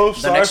was week. so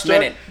The next starstruck.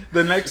 minute.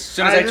 The next. As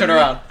soon as I turn literally-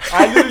 around.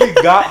 I literally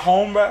got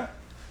home, bruh,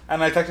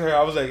 and I texted her.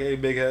 I was like, "Hey,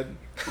 big head."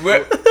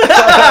 What? Is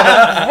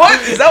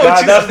that Nah,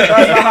 what you that's said?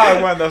 not how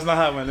it went. That's not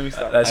how it went. Let me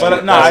stop. That's But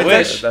cute. nah, I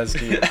That's text, That's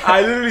cute.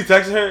 I literally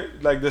texted her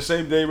like the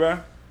same day,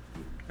 bruh,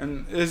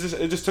 and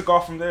it just took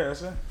off from there.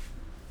 That's it.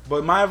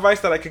 But my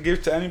advice that I could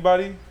give to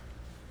anybody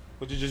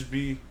Would you just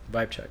be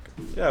Vibe check.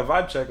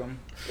 vibe check them?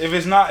 If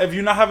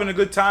you're not having a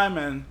good time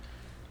and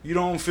you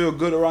don't feel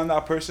good around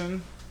that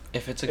person,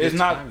 If it's a good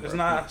time, it's bro.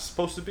 not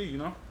supposed to be. You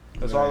know,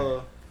 that's Right.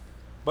 all.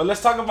 But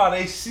let's talk about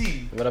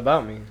AC. What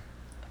about me?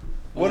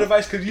 What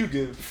advice could you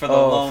give? For the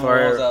Oh, lone for-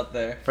 wolves out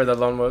there. For the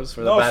lone wolves,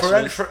 for the No,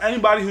 bachelors, for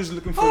anybody who's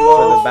looking for for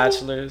love. the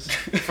bachelors.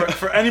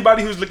 for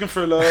anybody who's looking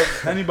for love,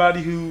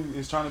 anybody who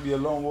is trying to be a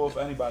lone wolf,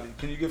 anybody,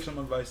 can you give some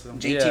advice to them?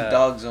 JT Yeah.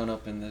 Dog Zone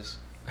up in this.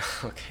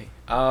 Okay.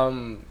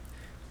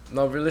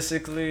 No,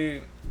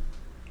 realistically,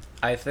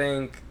 I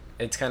think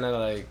it's kind of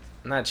like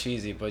not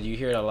cheesy, but you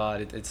hear it a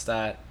lot. It's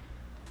that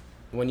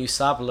when you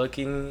stop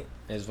looking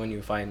is when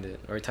you find it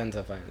or tend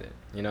to find it.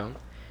 You know,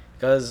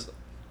 because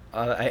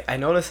I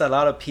notice a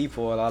lot of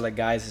people, a lot of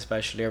guys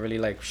especially, are really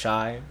like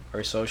shy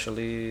or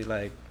socially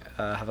like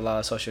have a lot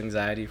of social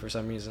anxiety for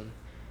some reason,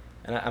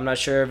 and I'm not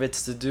sure if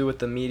it's to do with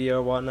the media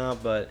or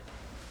whatnot, but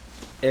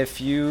if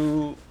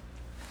you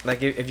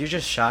like if you're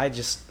just shy,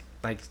 just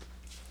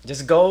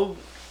go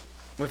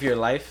with your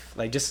life.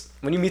 Like, just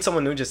when you meet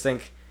someone new, just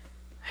think,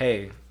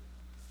 hey,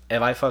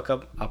 if I fuck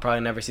up, I'll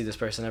probably never see this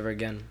person ever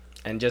again,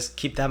 and just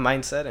keep that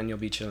mindset and you'll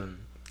be chilling,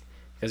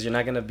 because you're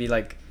not gonna be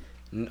like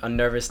a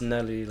nervous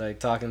Nelly like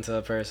talking to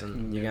a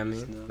person. You get me?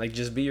 Nervous Nelly. Like,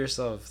 just be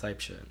yourself type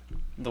shit.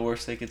 The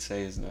worst they could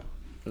say is no.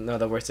 No,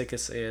 the worst they could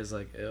say is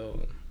like, ew.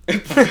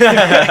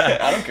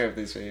 I don't care if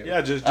they say it.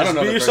 Yeah, just I don't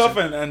know be the yourself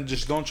person. and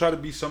just don't try to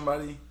be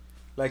somebody.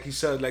 Like he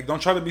said, like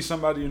don't try to be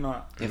somebody you're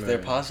not. If they're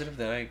Right. positive,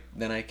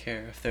 then I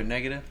care. If they're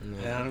negative,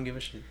 Yeah. then I don't give a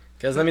shit.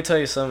 Because let me tell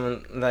you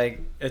something,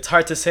 like, it's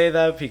hard to say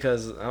that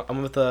because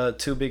I'm with the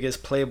two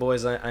biggest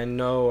playboys I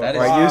know, That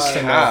or is I used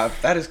to know. cap.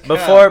 That is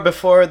cap.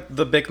 Before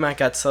the Big Mac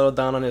got settled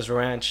down on his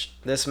ranch,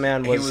 this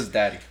man he was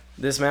daddy.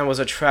 this man was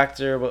a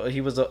tractor,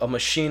 he was a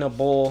machine, a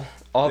bull,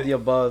 all the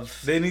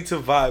above. They need to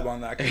vibe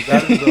on that because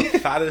that is the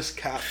fattest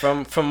cat.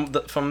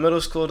 From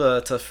middle school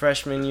to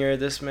freshman year,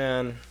 this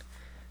man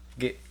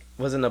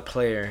wasn't a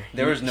player.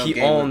 There was no he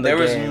game. owned the There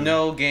was game.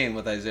 no game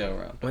with Isaiah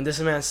around. When this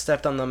man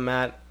stepped on the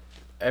mat,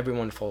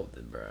 everyone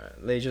folded, bro.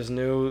 They just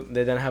knew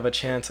they didn't have a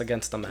chance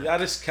against the mat.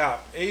 That is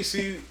cap.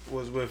 AC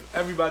was with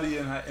everybody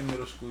in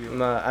middle school. Yo.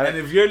 Nah, And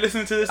if you're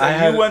listening to this I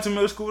and had- you went to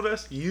middle school with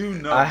us, you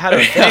know. I had a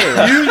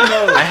phase. you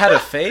know. I had a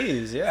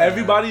phase, yeah.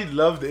 Everybody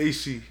loved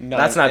AC. No,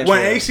 That's not it's- When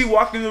true. AC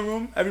walked in the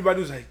room, everybody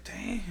was like,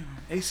 "Damn,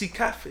 AC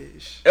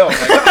catfish." Oh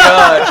my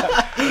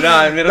god!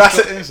 Nah, in middle That's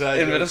school, an inside in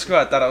joke. middle school,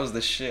 I thought I was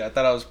the shit. I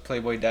thought I was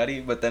Playboy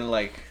Daddy, but then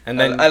like, And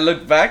then- I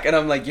look back and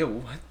I'm like, yo,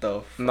 what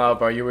the? No,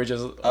 bro, you were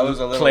just I was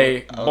a little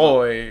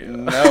playboy.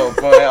 No,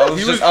 boy, I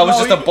was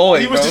just a boy.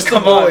 He was bro. just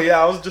Come a boy. on.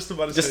 Yeah, I was just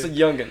about to Just a say.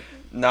 youngin.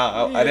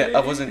 Nah, I didn't.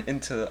 I wasn't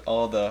into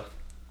all the,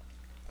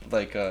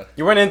 like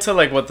You weren't into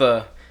like what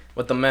the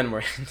men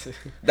were into.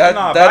 that.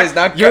 Nah, That back- is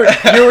not. You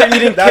were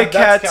eating Kit That's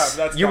cap, Kats.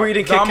 that's You were cap.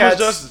 eating Dom Kit was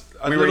Kats. just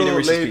a We were eating little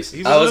Reese's late. Pieces. He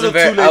was I a wasn't little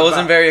too very. laid I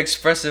wasn't back. very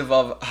expressive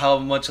of how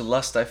much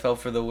lust I felt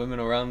for the women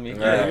around me.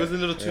 Yeah, Right. he was a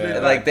little too Yeah. laid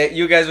back. Like that,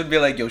 you guys would be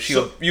like, yo, she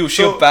a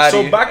baddie.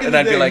 So back in and the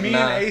I'd day, be like, me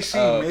nah. and AC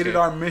Oh, made it okay.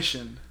 our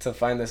mission To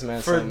find this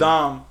man for some-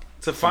 Dom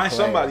to find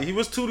player. somebody. He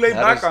was too laid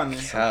That back is on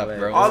this. cap,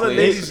 bro. All the Please.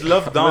 ladies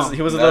loved Dom.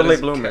 He was a That little late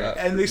is bloomer. cap.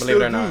 and they believe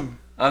still it or not. do.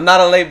 I'm not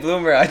a late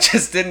bloomer. I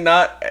just did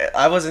not.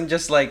 I wasn't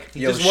just like,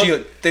 yo, just she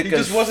wasn't- thick He as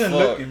just wasn't fuck.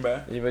 looking,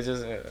 bro. You were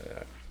just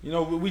You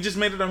know, we just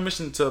made it our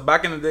mission to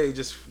back in the day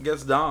just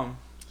gets Dom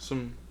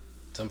some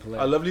some play.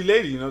 a lovely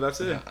lady. You know, that's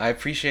it. I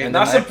appreciate And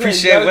them. that's I the play. You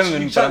appreciate gotta-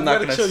 women, you but I'm not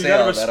gotta gonna chill, you say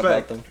gotta all that about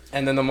respect. them.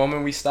 And then the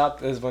moment we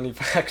stopped is when he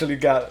actually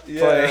got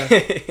Yeah.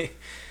 play.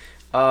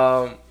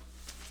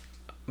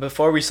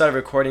 Before we started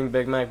recording,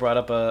 Big Mac brought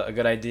up a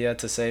good idea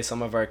to say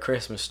some of our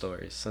Christmas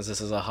stories, since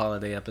this is a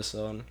holiday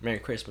episode. Merry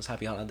Christmas,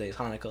 Happy Holidays,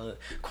 Hanukkah,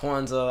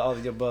 Kwanzaa, all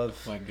of the above.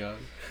 Oh my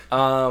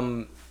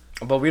god.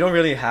 But we don't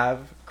really have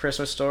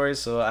Christmas stories,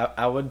 so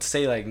I would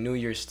say like New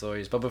Year's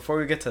stories. But before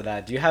we get to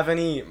that, do you have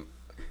any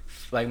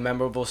like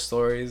memorable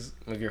stories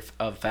with your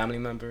family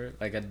member,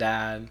 like a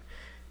dad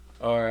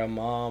or a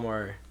mom,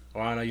 or I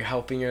don't know, you're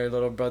helping your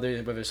little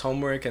brother with his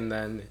homework, and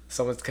then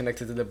someone's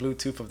connected to the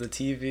Bluetooth of the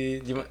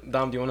TV?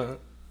 Dom, do you wanna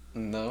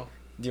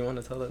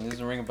tell It us?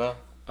 doesn't ring a bell.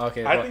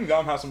 Okay. I think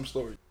Dom has some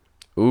stories.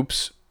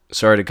 Oops,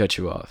 sorry to cut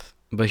you off,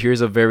 but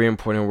here's a very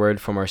important word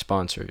from our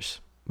sponsors.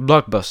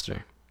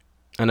 Blockbuster,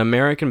 an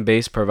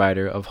American-based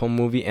provider of home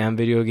movie and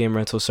video game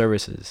rental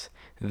services.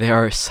 They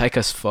are psych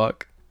as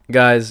fuck.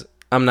 Guys,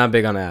 I'm not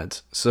big on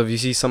ads, so if you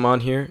see some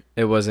on here,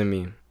 it wasn't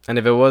me. And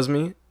if it was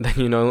me, then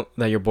you know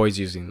that your boy's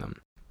using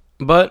them.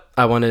 But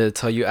I wanted to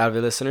tell you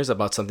avid listeners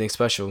about something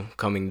special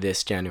coming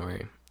this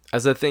January.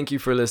 As a thank you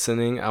for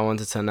listening, I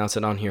wanted to announce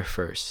it on here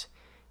first.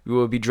 We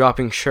will be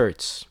dropping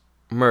shirts,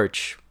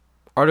 merch,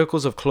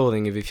 articles of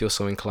clothing if you feel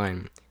so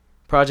inclined.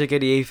 Project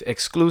 88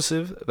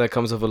 exclusive that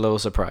comes with a little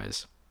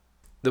surprise.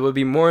 There will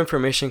be more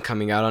information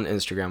coming out on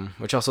Instagram,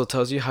 which also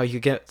tells you how you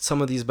get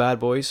some of these bad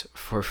boys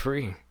for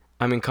free.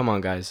 I mean, come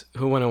on guys,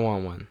 who wouldn't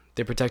want one?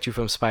 They protect you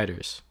from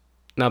spiders.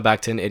 Now back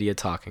to an idiot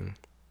talking.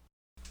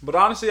 But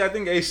honestly, I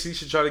think AC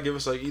should try to give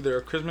us like either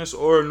a Christmas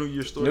or a New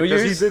Year's story. New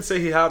Because he Year's? did say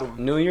he had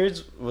one. New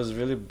Year's was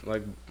really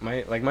like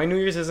my New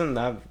Year's isn't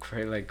that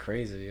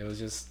crazy. It was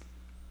just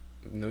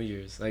New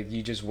Year's. Like,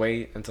 you just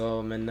wait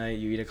until midnight,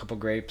 you eat a couple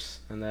grapes,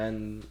 and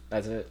then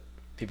that's it.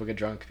 People get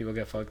drunk, people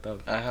get fucked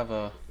up. I have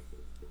a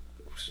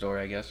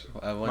story, I guess.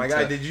 My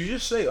guy, did you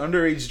just say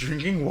underage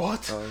drinking?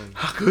 What?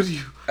 How could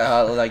you?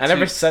 Like I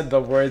never said the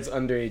words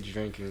underage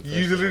drinking.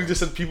 You literally just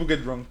said people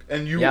get drunk,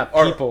 and you Yeah,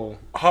 are. people.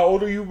 How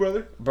old are you,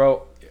 brother?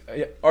 Bro,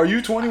 Are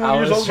you 21 I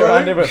years was old,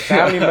 surrounded brother? with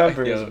family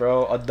members, Yo.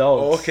 bro.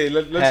 Adults. Oh, okay,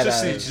 let's Head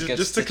just eyes. see. Get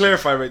Just to stitches.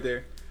 clarify right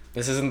there.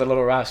 This isn't the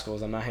Little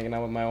Rascals. I'm not hanging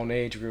out with my own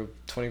age group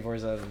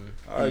 24/7.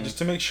 Alright, just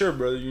to make sure,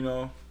 brother, you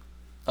know,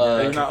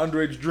 Uh, you're not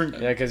underage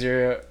drinking. Yeah, because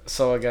you're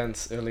so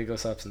against illegal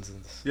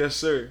substances. Yes,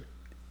 sir.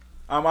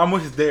 I'm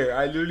with Dare.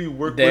 I literally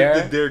work Dare?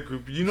 with the Dare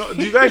group. You know?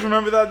 Do you guys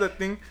remember that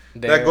thing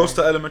that goes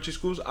to elementary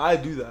schools? I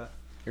do that.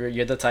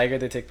 You're the tiger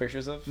they take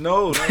pictures of?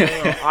 No.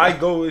 I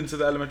go into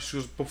the elementary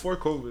schools before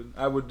COVID.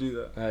 I would do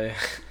that, Yeah.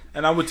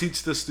 and I would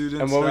teach the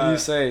students. And what would you that-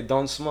 say?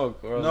 Don't smoke?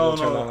 Or else No, they'll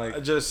turn no. on, like, I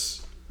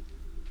just.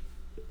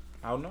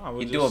 I don't know. I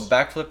would you do a just,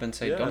 backflip and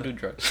say, Yeah. "Don't do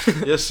drugs."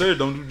 Yes, sir.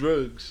 Don't do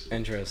drugs.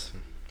 interesting.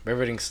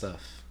 Riveting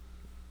stuff.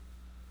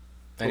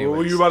 What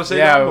were you about to say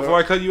Yeah, now before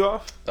I cut you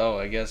off? Oh,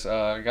 I guess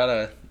I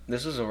gotta.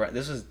 This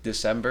was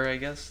December, I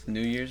guess. New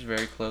Year's,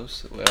 very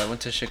close. I went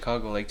to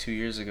Chicago like 2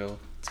 years ago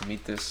to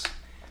meet this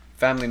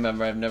family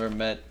member I've never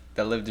met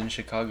that lived in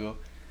Chicago,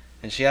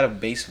 and she had a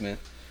basement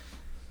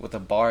with a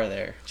bar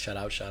there. Shout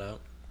out.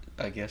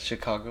 I guess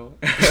Chicago,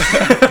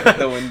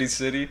 the Windy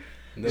City.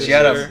 Yes, She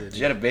had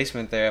sir. a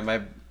basement there.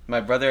 My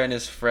brother and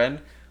his friend.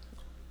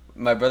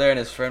 My brother and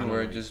his friend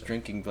were Oh. just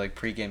drinking, like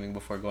pre-gaming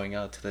before going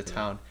out to the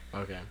town.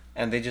 Okay.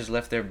 And they just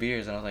left their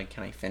beers, and I was like,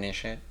 "Can I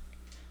finish it?"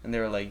 And they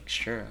were like,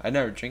 "Sure." I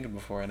never drank it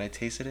before, and I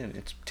tasted it. And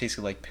it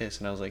tasted like piss,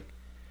 and I was like,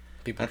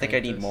 People "I think I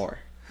need more."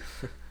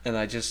 And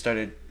I just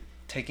started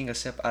taking a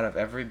sip out of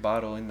every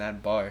bottle in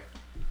that bar,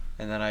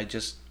 and then I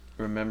just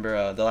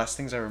remember the last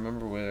things I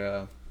remember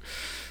were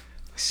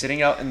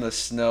sitting out in the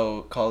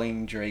snow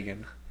calling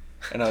Dragon,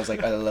 and I was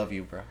like, "I love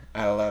you, bro.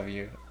 I love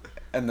you."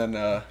 And then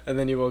And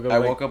then you woke up. I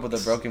like, woke up with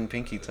a broken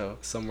pinky toe,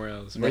 somewhere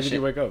else. That Where did shit-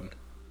 you wake up?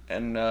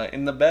 and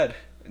in the bed.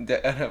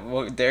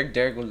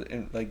 Derek was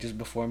like just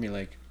before me,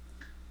 like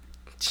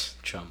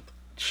Chump.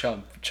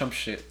 chump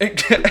shit.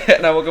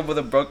 And I woke up with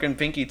a broken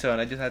pinky toe,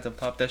 and I just had to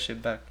pop that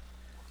shit back.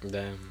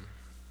 Damn.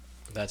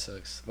 That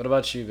sucks. What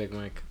about you, Big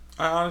Mike?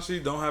 I honestly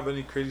don't have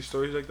any crazy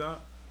stories like that,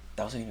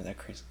 That wasn't even that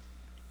crazy.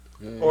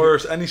 or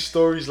any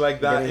stories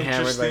like that Getting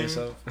hammered by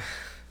interesting. yourself.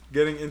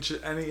 Getting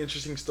any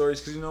interesting stories,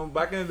 because you know,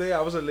 back in the day,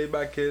 I was a laid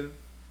back kid.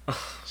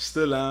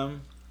 Still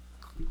am.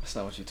 That's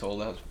not what you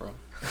told us, bro.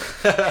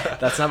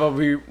 That's not what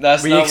we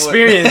That's not what-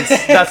 experienced.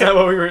 That's not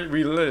what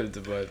we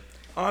lived. But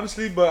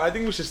Honestly, but I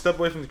think we should step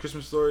away from the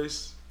Christmas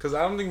stories, because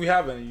I don't think we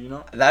have any, you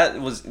know? That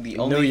was the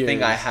only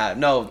thing I Year's. had.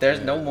 No, there's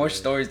no Yeah. more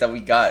stories that we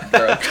got,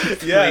 bro.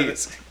 Yeah.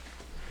 Please.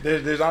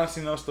 There's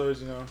honestly no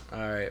stories, you know?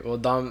 all right. Well,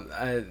 Dom,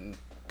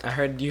 I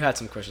heard you had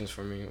some questions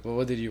for me. Well,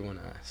 what did you want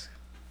to ask?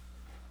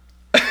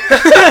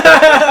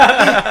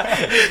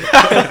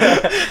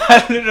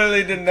 I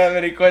literally didn't have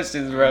any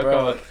questions, bro.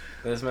 Bro,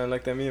 this man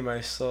looked at me in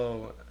my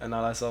soul, and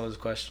all I saw was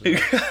questions.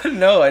 Come on.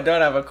 No, I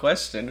don't have a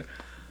question.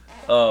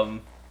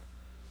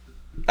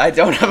 I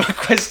don't have a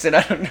question.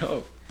 I don't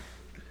know.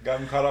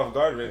 Got me caught off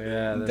guard right there.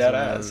 Yeah, this Dead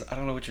man- ass. I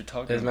don't know what you're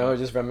talking This man about. was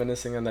just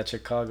reminiscing on that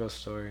Chicago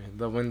story,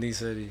 the Windy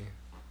City,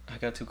 I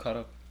got too caught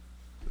up.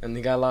 and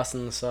he got lost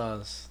in the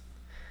sauce.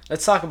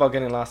 Let's talk about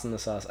getting lost in the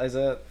sauce.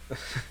 Isaiah,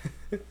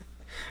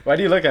 why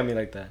do you look at me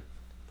like that?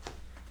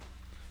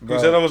 Who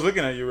said I was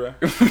looking at you,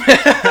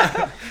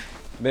 bro?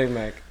 Big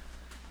Mac,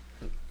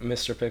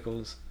 Mr.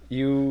 Pickles,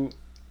 you've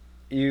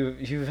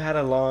had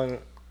a long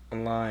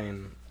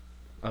line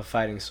of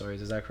fighting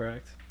stories. Is that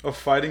correct? A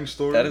fighting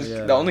story? That is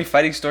Yeah. the only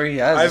fighting story he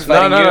has. Is I've-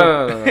 fighting you.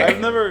 No. I've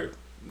never...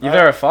 You've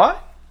never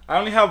fought? I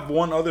only have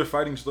one other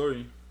fighting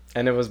story.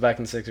 And it was back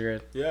in 6th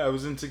grade. Yeah, I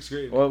was in 6th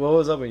grade. What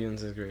was up with you in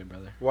 6th grade,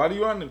 brother? Why do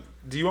you want to...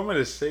 Do you want me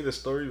to say the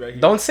story right here?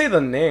 Don't say the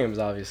names,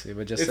 obviously,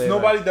 but just It's say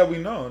nobody that we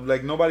know.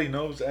 Like, nobody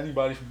knows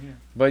anybody from here.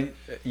 But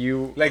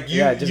you, Like, you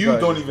yeah, just you go,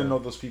 don't just even go.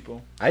 know those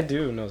people. I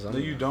do know some. No,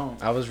 of you them.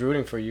 don't. I was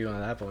rooting for you at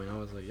that point. I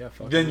was like, yeah,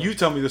 fuck. Then you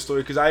tell me the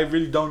story, because I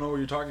really don't know what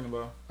you're talking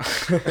about.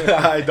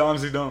 I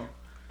honestly don't.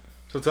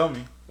 So tell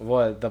me.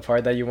 What, the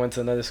part that you went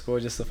to another school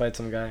just to fight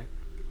some guy?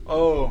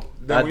 Oh,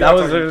 then That, we that are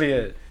was talking- literally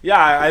it. Yeah,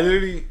 I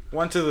literally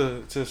went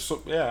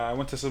I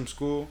went to some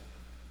school,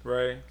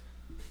 right,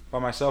 by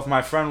myself.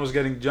 My friend was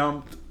getting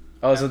jumped,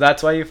 Oh, so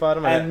that's why you fought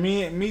him? and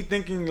me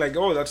thinking like,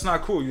 oh, that's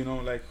not cool, you know,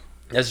 like,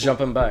 Let's jump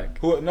him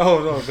back.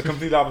 no, the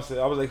complete opposite.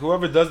 I was like,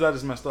 whoever does that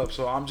is messed up,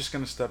 so I'm just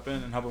gonna step in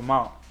and help him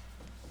out.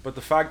 But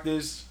the fact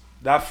is,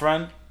 that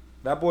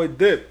boy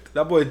dipped.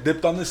 That boy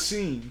dipped on the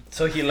scene.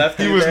 So he left.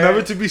 He was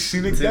never to be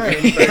seen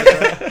again. be-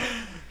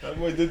 That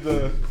boy did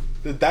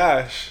the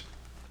dash.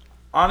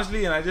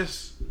 Honestly, and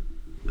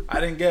I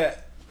didn't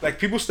get, like,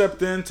 people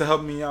stepped in to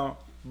help me out,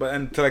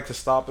 and to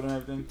stop it and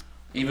everything.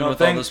 Even No,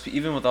 with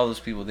all those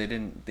people, they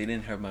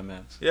didn't hurt my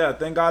man. Yeah,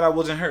 thank God I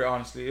wasn't hurt.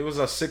 Honestly, it was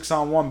a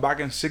 6-on-1 back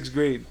in 6th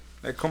grade.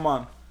 Like, come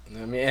on.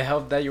 I mean, it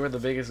helped that you were the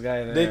biggest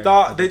guy there. They at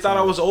thought the I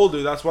time. was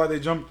older. That's why they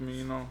jumped me,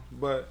 you know.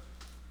 But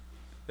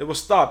It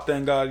was stopped,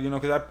 thank God.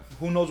 Because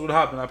who knows what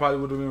happened? I probably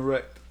would have been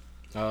wrecked.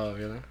 Oh,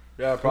 really?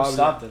 Yeah, Who probably.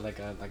 stopped it? Like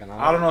an hour?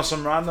 I don't know,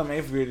 some random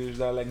 8th graders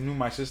that like knew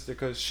my sister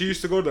because she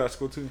used to go to that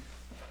school too.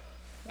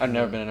 I've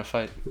never been in a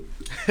fight.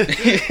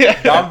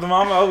 The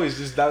mama always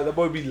just that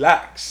boy be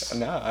lax.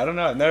 No, I don't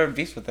know. I've never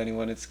beefed with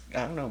anyone. I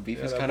don't know. Beef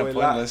is that kind of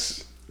boy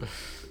pointless.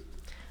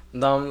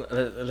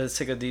 Let's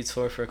take a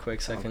detour for a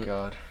quick second. Oh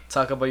God.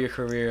 Talk about your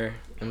career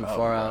and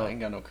Far I Out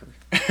ain't got no career.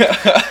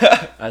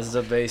 as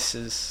the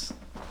bassist.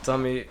 Tell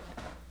me,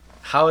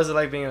 how is it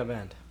like being in a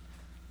band?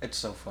 It's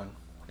so fun.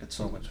 It's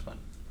so much fun.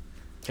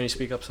 Can you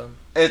speak up some?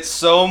 It's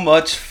so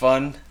much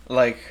fun.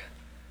 Like,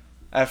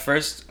 at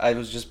first, I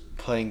was just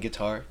playing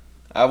guitar.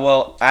 I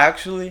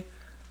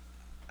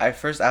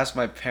first asked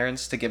my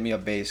parents to get me a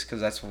bass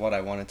because that's what I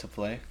wanted to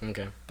play.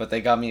 Okay. But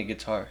they got me a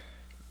guitar.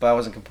 But I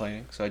wasn't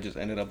complaining, so I just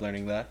ended up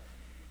learning that.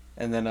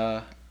 And then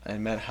I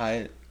met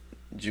Hyatt,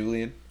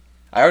 Julian.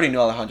 I already knew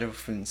Alejandro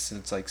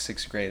since like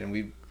 6th grade, and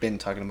we've been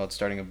talking about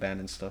starting a band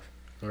and stuff.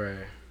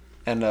 Right.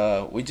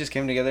 And we just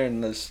came together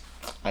and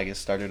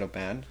started a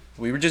band.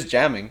 We were just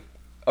jamming.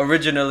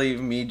 Originally,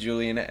 me,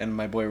 Julian, and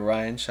my boy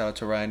Ryan, shout out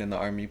to Ryan in the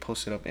Army,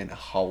 posted up in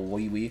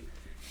Hawaii.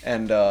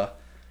 And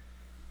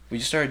we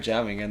just started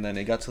jamming, and then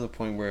it got to the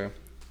point where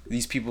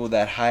these people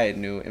that Hyatt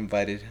knew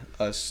invited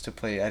us to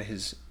play at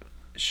his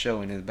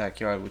show in his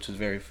backyard, which was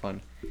very fun.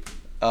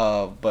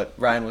 But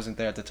Ryan wasn't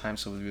there at the time,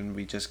 so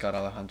we just got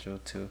Alejandro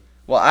to...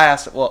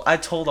 I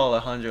told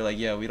Alejandro, like,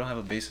 yeah, we don't have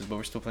a bassist, but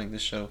we're still playing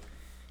this show.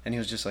 And he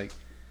was just like,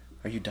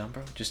 are you dumb,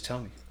 bro? Just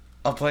tell me.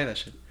 I'll play that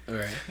shit.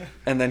 Right.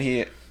 And then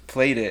he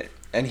played it,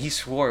 and he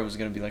swore it was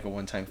going to be like a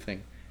one-time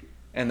thing.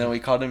 And then we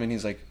called him, and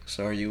he's like,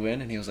 so are you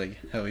in? And he was like,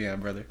 hell yeah,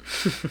 brother.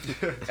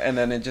 And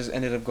then it just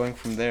ended up going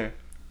from there.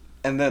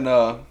 And then,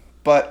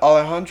 but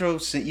Alejandro,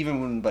 even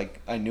when,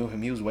 like, I knew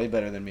him, he was way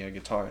better than me at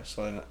guitar.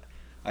 So then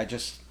I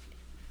just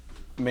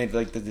made,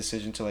 like, the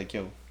decision to, like,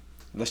 yo,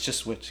 let's just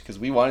switch. Because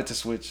we wanted to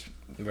switch,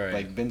 Right.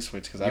 like, bin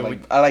switch. Because You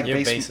I like have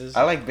bass. basses?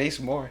 I like bass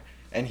more.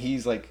 And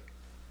he's, like,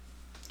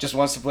 just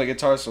wants to play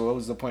guitar. So what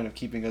was the point of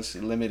keeping us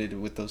limited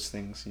with those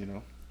things, you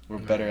know? We're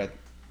better at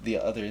the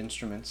other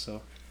instruments,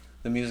 so...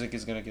 The music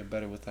is gonna get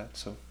better with that.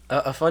 So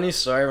A funny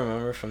story I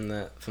remember from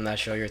that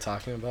show you're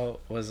talking about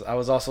was I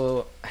was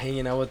also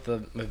hanging out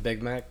with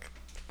Big Mac,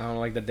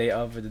 like the day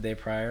of or the day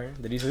prior.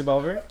 Did you sleep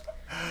over?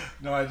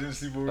 No, I didn't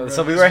sleep over.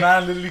 So This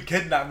man literally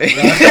kidnapped me,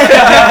 bro.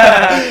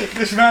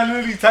 This man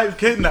literally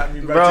kidnapped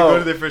me, bro, to go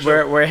to the first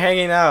show. We're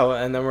hanging out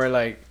and then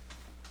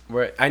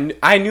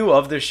I knew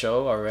of the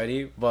show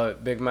already,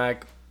 but Big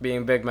Mac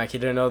being Big Mac, he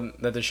didn't know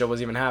that the show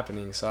was even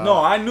happening. So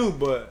No, I knew,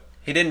 but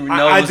he didn't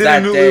know it was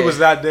that knew day. it was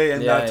that day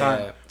and that time.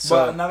 Yeah. So,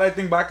 But now that I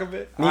think back of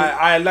it,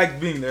 I liked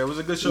being there. It was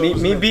a good show.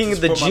 me being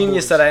the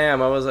genius that I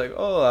am, I was like,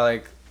 oh,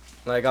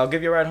 like I'll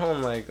give you a ride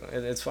home. Like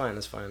it's fine.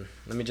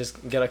 Let me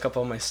just get a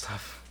couple of my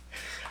stuff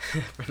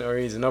for no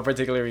reason, no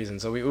particular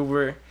reason. So we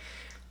Uber,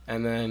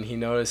 and then he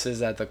notices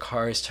that the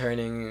car is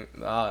turning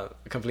a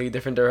completely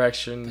different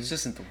direction. This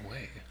isn't the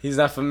way. He's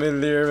not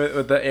familiar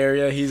with the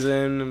area he's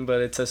in, but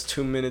it says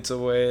 2 minutes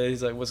away.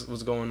 He's like,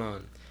 what's going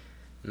on?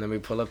 And then we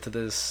pull up to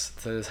this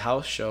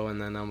house show, and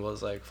then I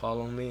was like,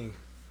 follow me.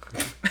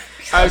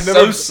 I've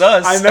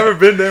sus. never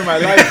been there in my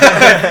life.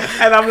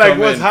 And I'm like,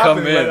 what's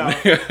happening come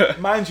right now?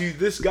 Mind you,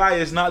 this guy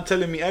is not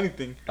telling me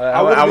anything.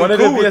 I wanted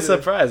to be a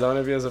surprise. I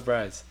wanted to be a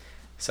surprise.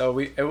 So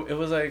it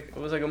was like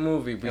a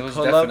movie. It was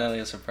definitely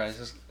a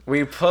surprise.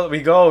 We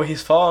go.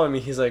 He's following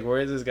me. He's like,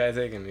 where is this guy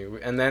taking me?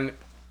 And then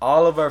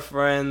all of our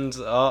friends,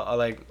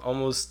 the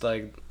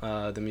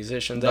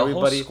musicians,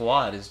 everybody, whole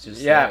squad is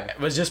just it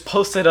was just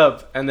posted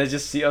up, and they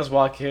just see us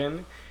walk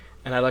in,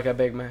 and I look at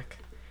Big Mac.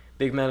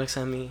 Big Mac looks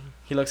at me.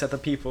 He looks at the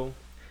people,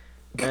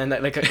 and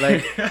like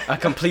a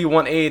complete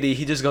 180.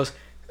 He just goes,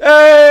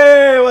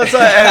 "Hey, what's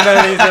up?" And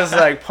then he's just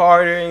like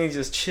partying. He's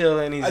just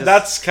chilling.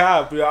 That's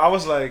cap. Yeah, I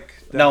was like.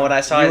 No, when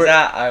I saw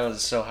that, I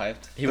was so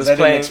hyped. He was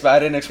playing. I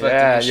didn't expect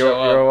him to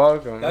show up. You're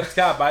welcome. That's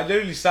cap. I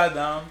literally sat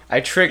down. I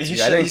tricked you.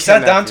 He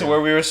sat down to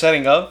where we were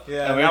setting up.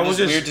 Yeah, and we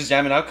were just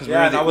jamming out because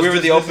we were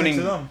the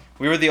opening.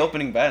 We were the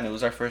opening band. It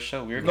was our first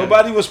show.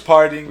 Nobody was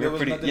partying. We were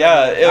pretty.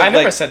 I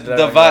never said that.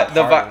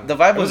 The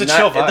vibe was a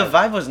chill vibe. The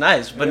vibe was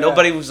nice, but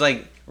nobody was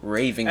like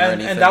raving or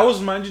anything. And that was,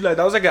 mind you, like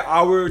that was like an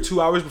hour or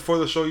 2 hours before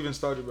the show even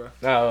started, bro.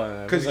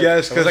 No, because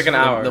it was like an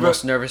hour. The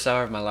most nervous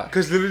hour of my life.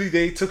 Because literally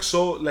they took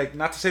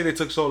not to say they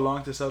took so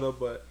long to set up,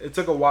 but it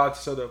took a while to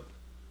set up.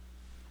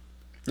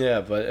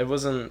 Yeah, but it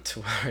wasn't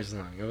 2 hours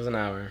long. It was an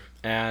hour.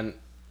 And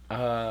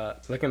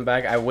looking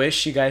back, I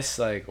wish you guys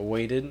like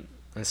waited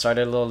and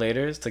started a little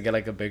later to get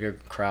like a bigger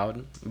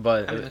crowd.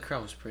 But I mean, the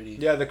crowd was pretty.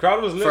 Yeah, the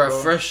crowd was lit for a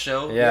bro. first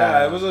show.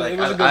 Yeah, it was a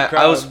good crowd.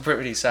 I was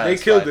pretty sad. They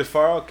killed it.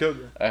 Far Out killed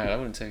it. I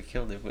wouldn't say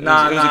killed it, but it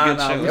was a good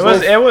show.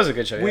 It was a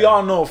good show. We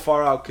all know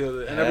Far Out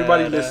killed it, and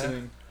everybody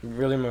listening.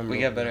 Really memorable. We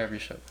get better every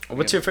show.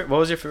 What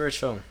was your favorite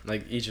show?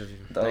 Like each of you.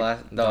 I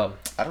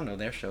don't know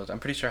their shows. I'm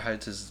pretty sure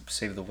Heights is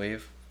Save the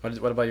Wave.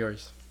 What about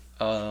yours?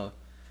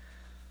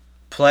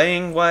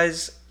 Playing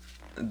wise,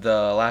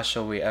 the last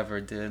show we ever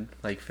did,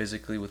 like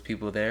physically with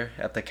people there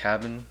at the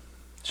cabin,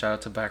 Shout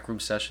out to Backroom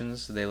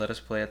Sessions. They let us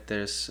play at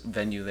this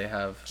venue they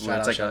have.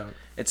 Shout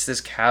It's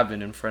this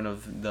cabin in front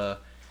of the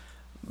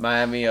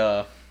Miami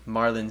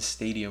Marlins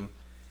Stadium,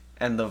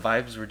 and the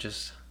vibes were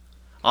just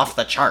off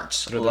the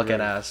charts. Through the Look at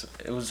roof. us.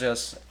 It was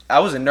just, I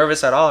wasn't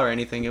nervous at all or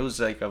anything. It was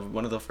like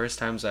one of the first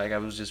times I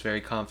was just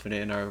very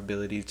confident in our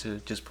ability to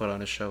just put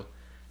on a show,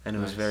 and it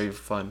was Nice. very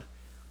fun.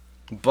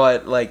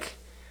 But like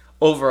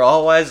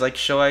overall wise, like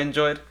show I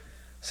enjoyed,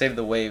 Save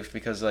the Wave,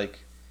 because like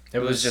it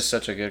was just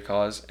such a good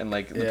cause, and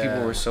like the people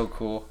Yeah. were so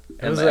cool, It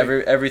and was like,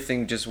 like-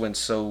 everything just went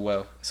so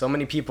well. So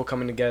many people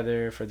coming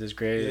together for this Yeah,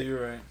 great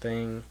you're right.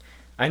 thing.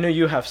 I know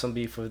you have some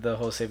beef with the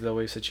whole Save the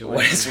Wave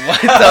situation.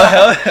 What the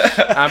hell?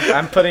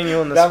 I'm putting you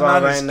on the That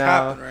spot man is right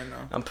now. capping right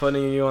now. I'm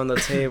putting you on the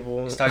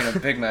table. He's talking to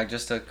Big Mac,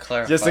 just to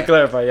clarify. Just to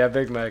clarify, yeah,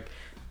 Big Mac.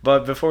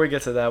 But before we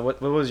get to that,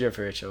 what was your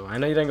favorite show? I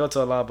know you didn't go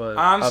to a lot, but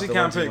I honestly of the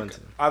can't ones you pick. went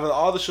to. Out of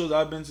all the shows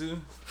I've been to,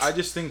 I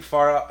just think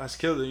Far Out has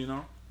killed it, you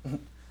know?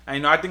 And,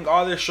 you know, I think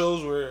all their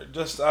shows were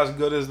just as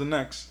good as the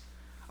next.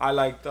 I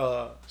liked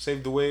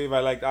Save the Wave. I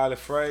liked Isle of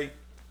Fright.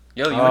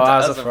 Yo, you Oh, went to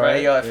House of Elsa, Fright?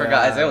 right? Yo, I forgot.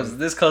 Yeah. Isaiah was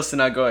this close to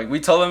not going.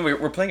 We told him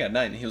we're playing at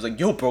 9. He was like,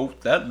 yo, bro,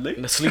 that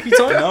late? The sleepy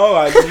time? No,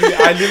 I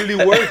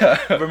literally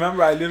worked.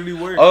 Remember, I literally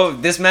worked. Oh,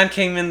 this man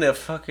came in the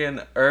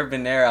fucking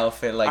Urban Air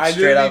outfit, like I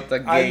straight literally- out the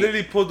gate. I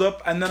literally pulled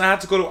up, and then I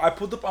had to go to... I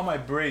pulled up on my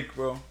break,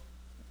 bro.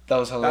 That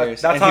was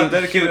hilarious. that's And how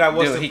dedicated I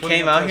was Dude, to he putting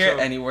came up out that here show.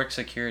 and he worked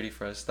security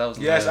for us. That was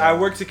Yes, hilarious. I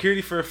worked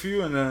security for a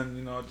few, and then,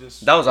 you know,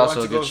 just... That was went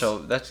also to a good go show.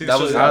 That see that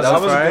the was show. that That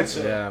was was a Fright? good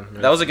show. Yeah.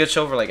 that was a good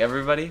show for like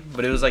everybody,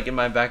 but it was like in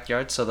my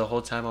backyard, so the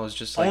whole time I was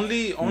just like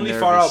Only nervous.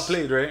 Far Out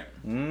played, right?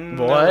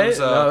 What? That was,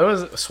 No, it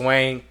was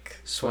Swank.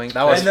 Swank.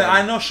 That was And then fun.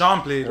 I know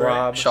Sean played, right?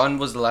 Rob. Sean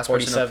was the last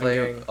person to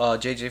 47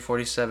 play. gang. JJ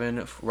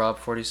 47, Rob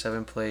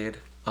 47 played.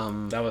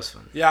 That was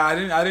fun. Yeah, I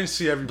didn't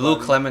see everybody.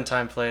 Blue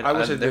Clementine played. I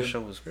wish I their did. show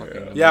was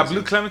fucking. Yeah, amazing.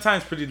 Blue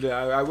Clementine's pretty lit.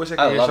 I wish I could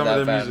I hear love some that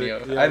of their band,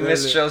 music. yo. Yeah, I they're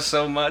miss lit. shows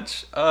so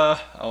much. I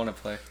want to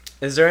play.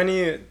 Is there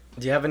any?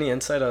 Do you have any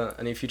insight on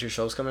any future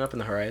shows coming up in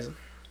the horizon?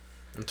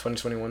 In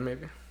 2021,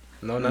 maybe?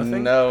 No,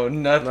 nothing. No,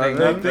 nothing,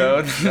 Nothing?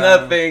 bro. Nah.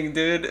 Nothing,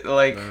 dude.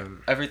 Like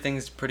Um,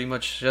 everything's pretty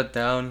much shut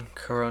down.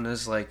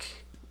 Corona's like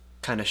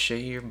kind of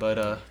shit here,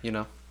 but you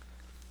know,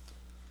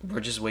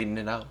 we're just waiting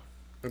it out.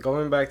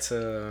 Going back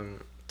to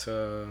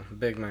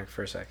Big Mac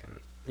for a second.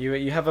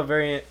 You have a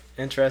very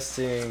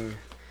interesting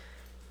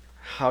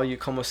how you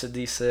como se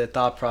dice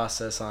thought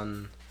process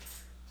on.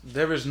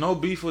 There is no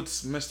beef with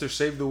Mr.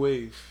 Save the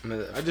Wave.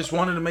 I just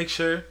wanted to make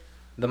sure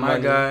the my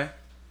money. guy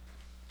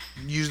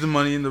used the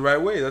money in the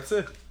right way. That's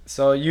it.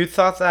 So you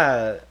thought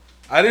that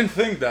I didn't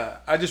think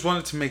that. I just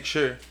wanted to make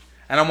sure,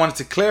 and I wanted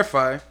to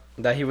clarify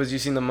he was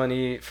using the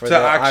money for to the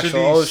actually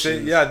actual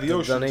oceans, the the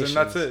oceans, and that's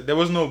donations. it. There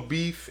was no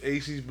beef.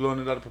 AC's blowing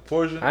it out of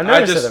proportion. I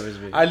never just, said there was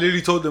beef. I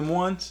literally told them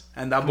once,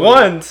 and that boy,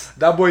 Once.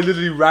 that boy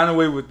literally ran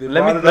away with it.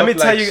 Let Brought me it let me up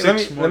tell like you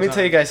six more let me tell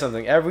you times. guys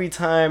something. Every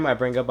time I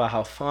bring up about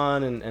how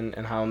fun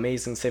and how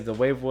amazing Save the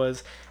Wave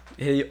was,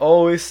 he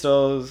always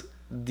throws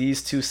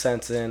these 2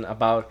 cents in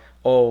about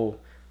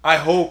I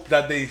hope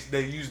that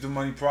they used the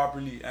money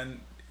properly and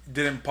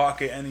didn't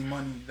pocket any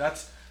money.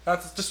 That's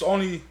just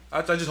only.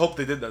 I just hope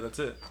they did that. That's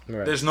it.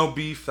 right. There's no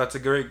beef.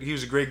 He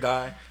was a great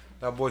guy.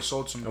 That boy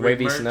sold some great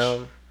Wavy merch.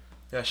 Snow.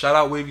 Yeah, shout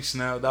out Wavy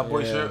Snell. That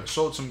boy Yeah.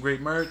 sold some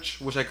great merch.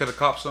 Wish I could have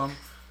copped some,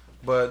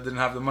 but didn't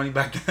have the money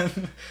back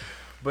then.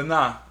 But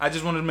nah, I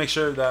just wanted to make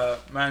sure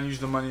that man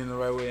used the money in the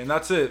right way, and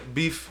that's it.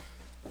 Beef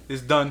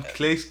is done.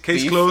 Case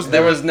Beef? closed.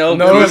 There was no.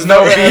 No, there was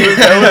no beef.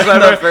 There was in the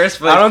never- first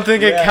place. I don't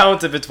think it Yeah.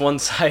 counts if it's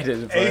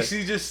one-sided. But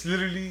AC just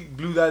literally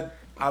blew that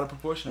out of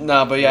proportion.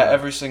 Nah, but yeah, Yeah.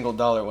 every single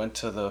dollar went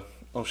to the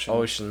ocean.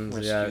 Oceans,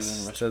 rescue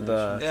yes, and to the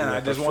restoration. Yeah, to I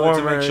the just wanted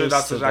to make sure performers,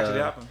 that's to what actually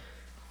the- happened.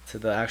 to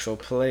the actual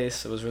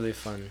place. It was really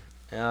fun.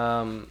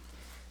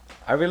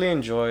 I really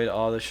enjoyed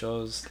all the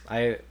shows.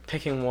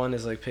 Picking one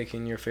is like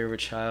picking your favorite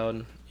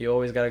child. You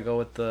always gotta go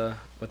with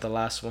the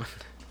last one.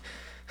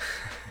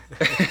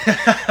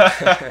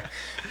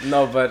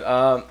 No, but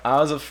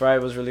Isles of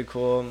Fright was really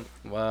cool.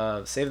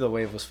 Save the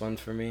Wave was fun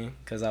for me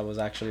because I was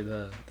actually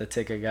the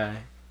ticket guy,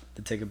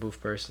 the ticket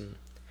booth person.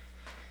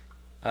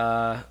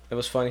 It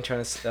was funny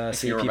trying to If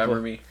see you people.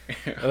 remember me.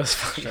 It was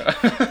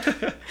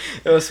funny.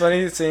 It was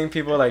funny seeing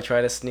people like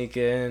try to sneak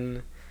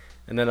in,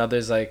 and then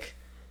others like,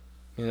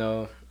 you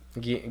know,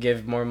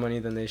 give more money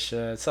than they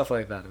should. Stuff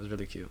like that. It was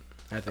really cute.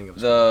 I think it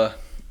was.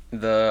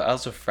 The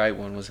Isles of Fright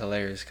one was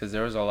hilarious because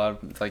there was a lot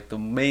of like the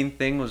main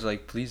thing was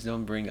like please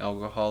don't bring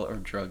alcohol or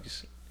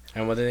drugs.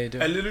 And what did they do?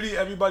 And literally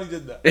everybody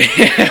did that.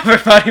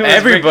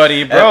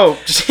 Everybody was bro.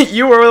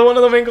 You were one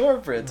of the main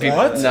corporates.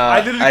 What? Nah, I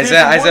literally came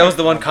Isaiah from work. was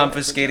the one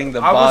confiscating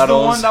the I was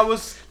bottles. the one that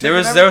was. there taking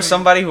was everything.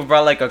 somebody who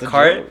brought like a The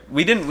cart. joke.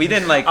 We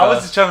didn't like. I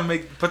was just trying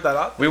to put that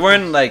out. we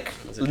weren't like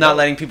Was it not dope?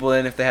 letting people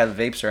in if they had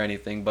vapes or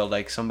anything, but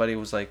like somebody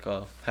was like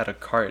had a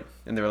cart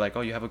and they were like,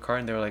 oh, you have a cart,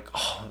 and they were like,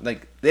 oh,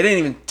 like they didn't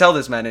even tell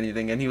this man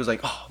anything, and he was like,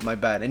 oh, my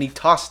bad, and he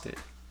tossed it.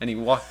 and he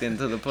walked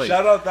into the place.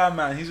 Shout out that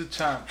man. He's a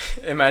champ.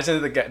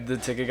 Imagine the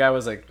ticket guy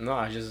was like, no,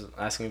 I just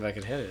asking if I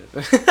could hit it.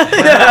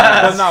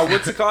 But now,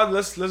 what's it called?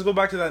 Let's go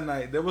back to that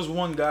night. There was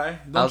one guy.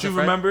 Don't you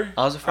remember?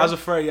 I was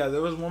afraid. Yeah,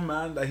 there was one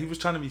man that he was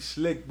trying to be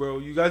slick, bro.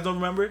 You guys don't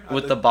remember?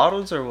 With the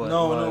bottles or what?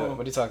 No.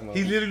 What are you talking about?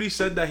 He literally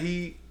said that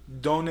he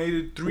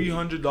donated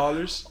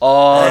 $300.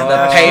 Oh,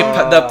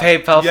 the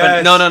PayPal.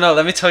 Yes. No.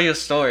 Let me tell you a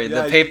story.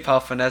 Yeah, the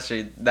PayPal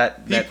finesse.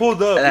 That he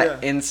pulled up.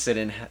 That Yeah.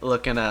 incident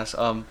looking ass.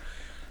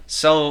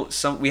 So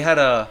we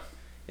had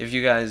if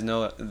you guys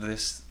know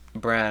this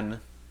brand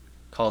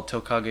called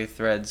Tokage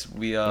Threads,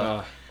 we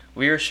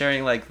were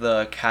sharing like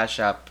the Cash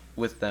App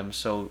with them.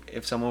 So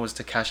if someone was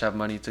to Cash App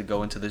money to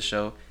go into the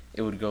show,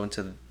 it would go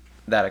into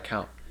that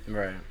account.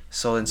 Right.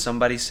 So then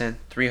somebody sent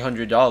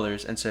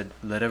 $300 and said,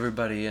 "Let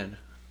everybody in."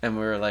 And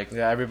we were like,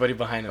 yeah, everybody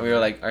behind him. We were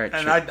like, all right.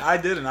 And I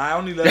didn't. I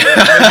only let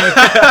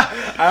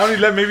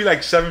maybe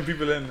like 7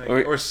 people in,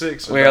 or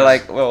 6. We were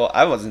like, well,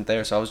 I wasn't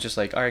there, so I was just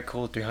like, all right,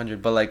 cool,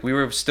 300. But like, we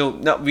were still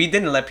we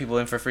didn't let people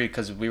in for free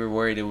because we were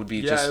worried it would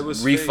be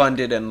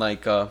refunded fake. And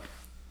like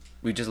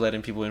we just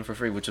letting people in for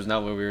free, which was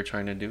not what we were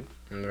trying to do.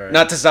 Right.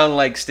 Not to sound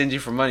like stingy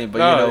for money,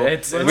 but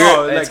it's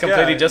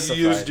completely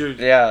justified.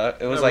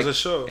 It was like a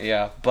show.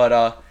 Yeah,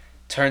 but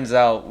turns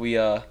out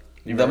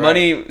the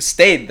money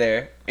stayed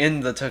there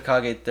in the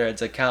Tokage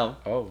Threads account.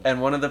 Oh.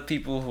 And one of the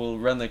people who will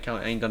run the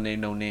account, I ain't gonna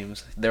name no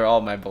names. They're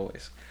all my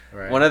boys.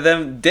 Right. One of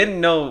them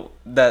didn't know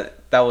that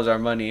was our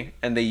money,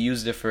 and they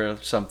used it for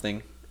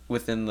something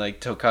within like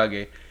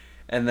Tokage,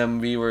 and then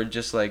we were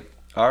just like,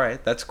 all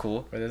right, that's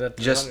cool. Where did that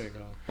 300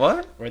 go?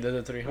 What? Where did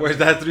the 300? Where'd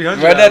that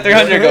 300? Where'd that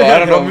 300 go? I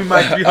don't know.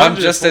 I'm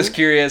just fool. as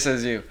curious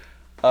as you.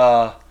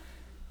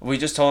 We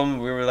just told them,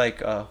 we were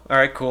like, all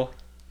right, cool,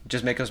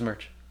 just make us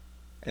merch,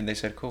 and they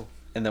said cool.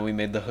 And then we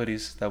made the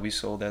hoodies that we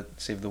sold at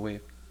Save the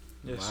Wave.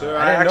 Yes, wow. sir.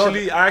 I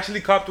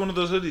actually copped one of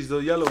those hoodies, the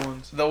yellow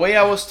ones. The way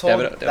I was told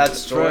that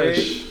story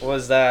fresh.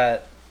 was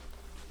that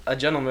a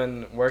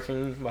gentleman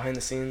working behind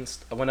the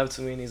scenes went up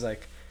to me and he's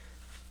like,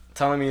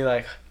 telling me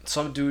like,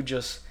 some dude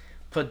just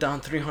put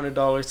down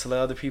 $300 to let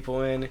other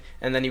people in,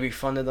 and then he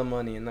refunded the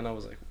money. And then I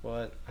was like,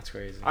 what? That's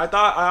crazy. I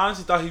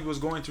honestly thought he was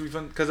going to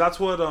refund, because that's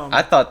what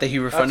I thought that he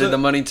refunded the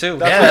money too.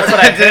 That's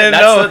what I didn't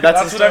know.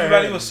 That's what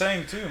everybody was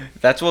saying too.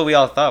 That's what we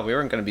all thought. We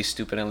weren't gonna be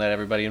stupid and let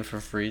everybody in for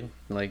free,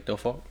 like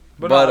default.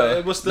 But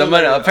it was still the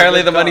money.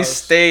 Apparently, the money cause.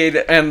 stayed,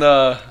 and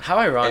how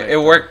ironic. It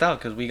worked out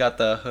because we got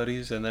the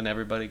hoodies, and then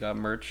everybody got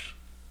merch.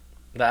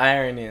 The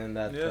irony in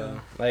that,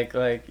 though. Like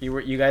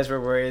you guys were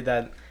worried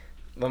that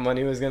the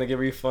money was gonna get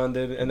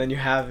refunded, and then you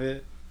have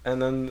it,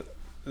 and then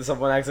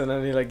someone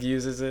accidentally like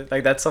uses it.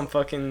 Like that's some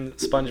fucking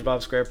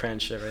SpongeBob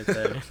SquarePants shit right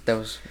there.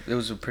 It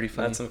was a pretty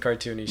funny. That's some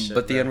cartoony shit.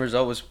 But the end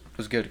result was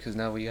good because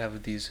now we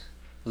have these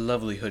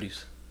lovely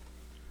hoodies.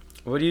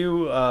 What do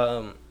you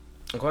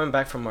going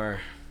back from our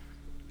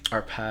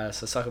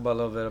past? Let's talk about a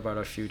little bit about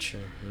our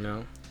future. You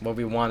know what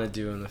we want to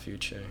do in the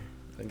future.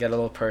 Get a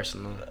little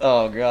personal.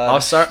 Oh god.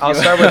 I'll start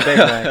with Big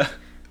Mac.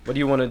 What do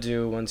you want to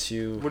do once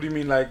you? What do you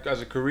mean, like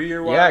as a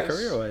career wise? Yeah,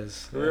 career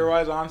wise. Career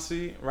wise,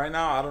 honestly, right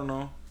now I don't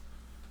know.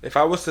 If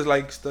I was to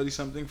like study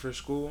something for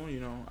school,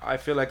 you know, I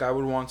feel like I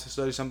would want to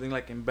study something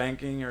like in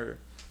banking or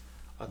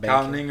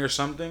accounting or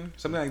something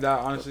like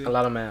that. Honestly, a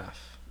lot of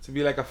math. To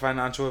be like a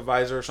financial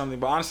advisor or something.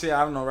 But honestly,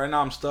 I don't know. Right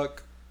now I'm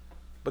stuck.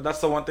 But that's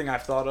the one thing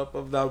I've thought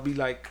of that would be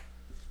like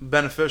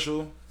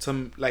beneficial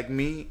to like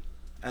me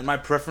and my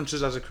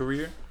preferences as a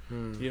career.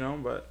 You know,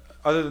 but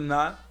other than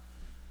that,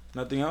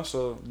 nothing else.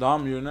 So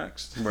Dom, you're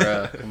next.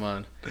 Bruh, come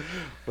on.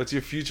 What's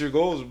your future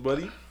goals,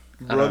 buddy?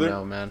 Brother? I don't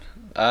know, man.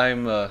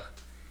 I'm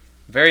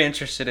very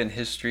interested in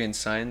history and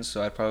science,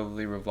 so I'd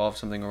probably revolve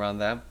something around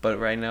that. But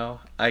right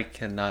now, I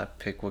cannot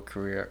pick what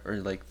career or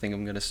like thing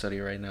I'm gonna study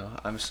right now.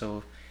 I'm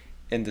so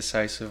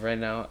indecisive right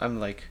now. I'm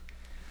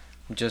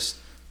just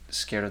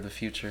scared of the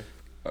future.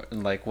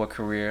 Like what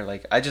career?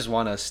 Like I just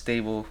want a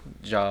stable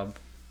job.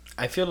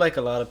 I feel like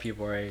a lot of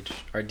people our age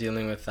are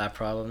dealing with that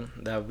problem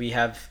that we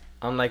have,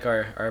 unlike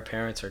our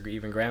parents or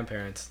even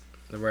grandparents,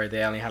 where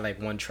they only had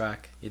like one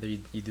track. Either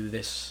you do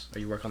this or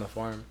you work on the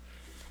farm.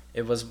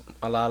 It was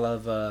a lot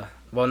of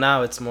well,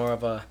 now it's more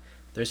of a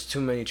there's too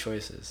many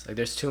choices. Like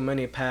there's too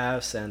many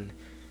paths, and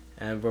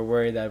we're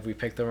worried that if we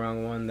pick the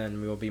wrong one,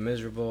 then we will be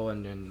miserable.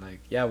 And then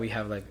like yeah, we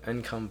have like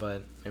income,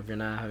 but if you're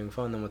not having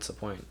fun, then what's the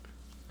point?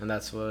 And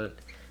that's what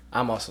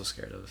I'm also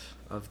scared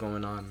of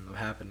going on, of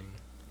happening.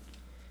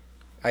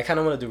 I kind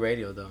of want to do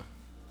radio though.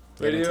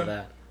 Radio? Into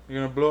that.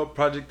 You're gonna blow up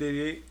Project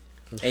 88.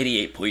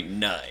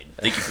 88.9.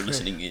 Thank you for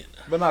listening in.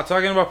 But now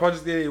talking about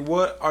Project 88,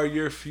 what are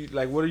your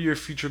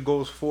future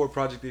goals for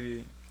Project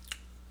 88?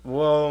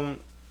 Well,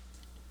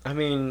 I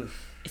mean,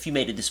 if you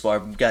made it this far,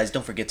 guys,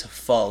 don't forget to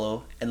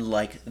follow and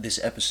like this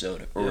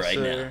episode right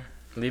now.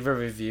 Leave a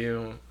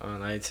review on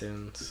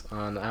iTunes,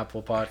 on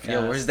Apple Podcasts.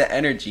 Yo, where's the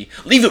energy?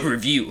 Leave a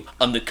review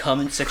on the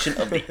comment section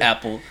of the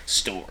Apple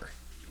Store.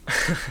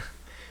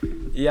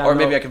 Yeah. Or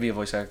maybe I could be a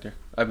voice actor.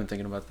 I've been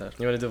thinking about that.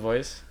 You want to do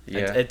voice?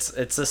 Yeah.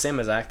 It's the same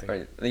as acting.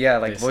 Right. Yeah,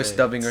 like They voice say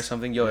dubbing or it's-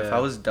 something. Yo, if yeah. I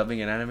was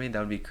dubbing an anime, that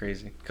would be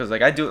crazy. Cause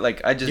like I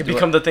just You do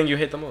become it. the thing you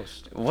hate the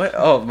most. What?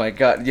 Oh my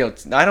god, yo!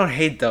 I don't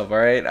hate dub. All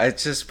right, I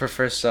just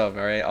prefer sub.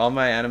 All right, all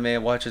my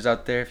anime watchers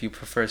out there, if you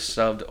prefer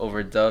subbed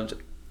over dubbed,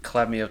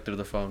 clap me up through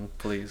the phone,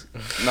 please.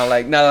 not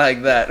like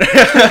that.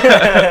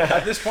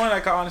 At this point, I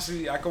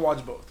could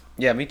watch both.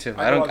 Yeah, me too.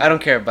 I I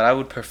don't care, but I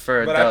would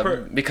prefer But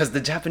dub because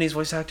the Japanese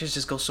voice actors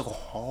just go so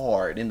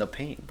hard in the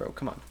paint, bro.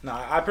 Come on.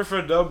 Nah, I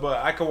prefer dub,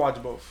 but I could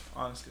watch both,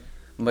 honestly.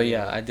 But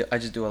yeah, I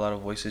just do a lot of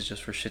voices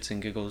just for shits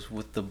and giggles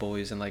with the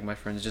boys and like my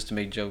friends just to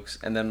make jokes.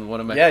 And then one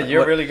of my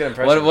You're really good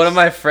impressions. one of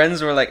my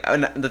friends were like,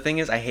 and the thing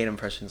is, I hate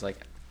impressions. Like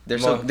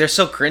they're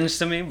so cringe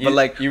to me. But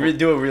like you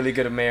do a really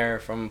good mayor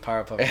from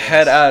Powerpuff Girls.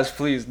 head ass,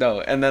 please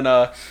no. And then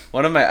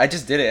one of my I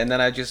just did it, and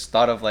then I just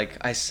thought of like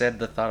I said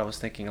the thought I was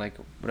thinking like,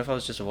 what if I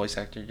was just a voice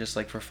actor, just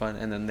like for fun?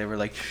 And then they were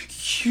like,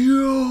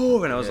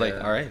 yo, and I was like,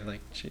 Yeah. all right,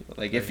 like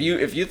if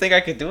you think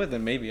I could do it,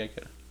 then maybe I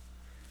could.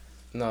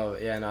 No,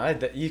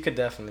 you could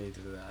definitely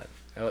do that.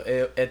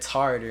 It's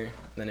harder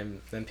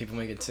than people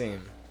make it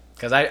seem.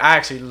 Cause I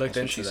actually looked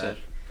That's what into she that.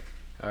 said.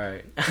 All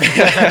right.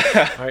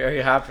 are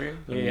you happy?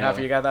 You No.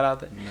 happy you got that out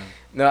there?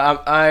 No.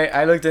 No,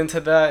 I looked into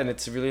that and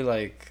it's really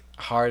like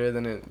harder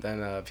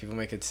than people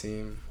make it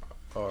seem.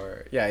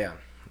 Or yeah.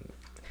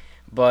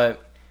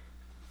 But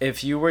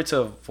if you were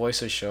to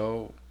voice a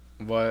show,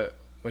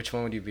 which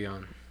one would you be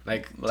on?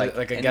 Like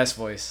a any- guest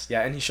voice.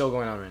 Yeah, any show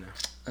going on right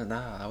now.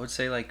 Nah, I would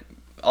say like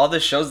all the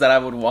shows that I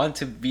would want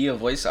to be a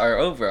voice are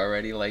over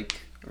already.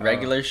 Like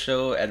regular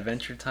show,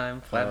 Adventure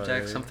Time,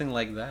 Flapjack, really? something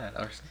like that.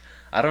 Or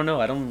I don't know.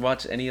 I don't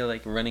watch any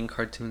like running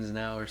cartoons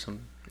now or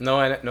something. No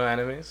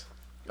animes?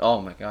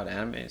 Oh my god,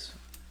 animes.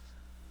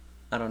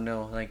 I don't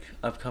know. Like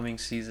upcoming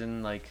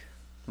season, like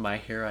My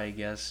Hero, I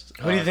guess.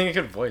 Who do you think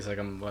you could voice? Like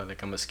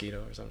a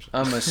mosquito or something?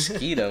 A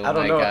mosquito, I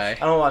don't my know. guy.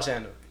 I don't watch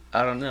anime.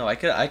 I don't know. I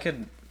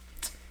could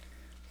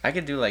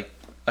do like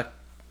a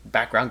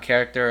background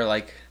character, or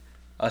like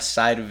a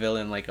side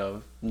villain, like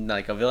a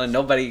villain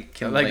nobody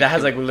can Like that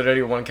has like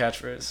literally one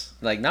catchphrase.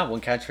 like not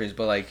one catchphrase,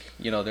 but like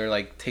they're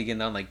like taking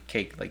down like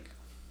cake, like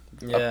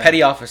Yeah. a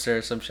petty officer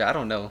or some shit. I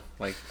don't know,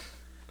 like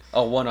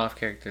a one-off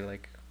character,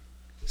 like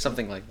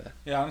something like that.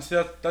 Yeah,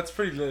 honestly, that's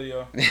pretty lit,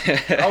 yo.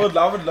 I would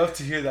love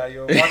to hear that,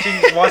 yo.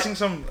 Watching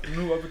some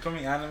new up and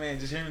coming anime and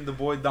just hearing the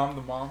boy Dom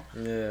the Mom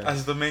Yeah.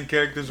 as the main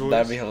character's voice.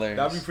 That'd be hilarious.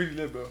 That'd be pretty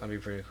lit, bro. That'd be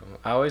pretty cool.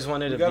 I always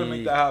wanted We to gotta be.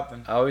 make that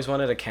happen. I always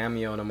wanted a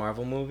cameo in a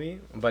Marvel movie,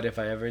 but if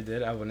I ever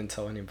did, I wouldn't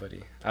tell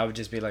anybody. I would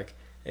just be like,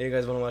 "Hey, you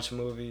guys want to watch a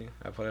movie?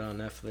 I put it on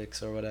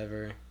Netflix or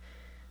whatever."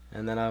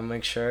 And then I'll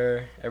make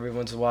sure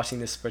everyone's watching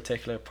this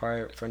particular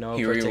part for no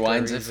He particular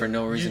rewinds reason. it for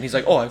no reason. He's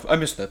like, "Oh, I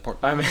missed that part."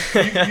 I mean,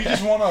 You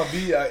just want to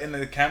be in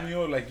a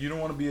cameo, like you don't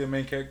want to be a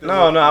main character.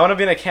 no, I want to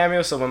be in a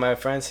cameo so when my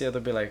friends see it,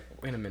 they'll be like,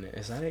 "Wait a minute,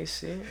 is that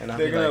AC?" And I'll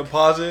They're be gonna like,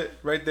 pause it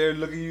right there,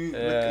 look at you,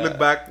 Yeah. look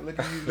back, look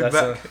at you, look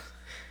That's back.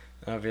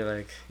 I'll be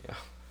like, yeah.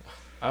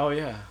 "Oh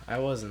yeah, I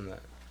was in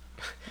that.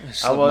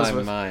 Slipped was my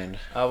with- mind.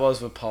 I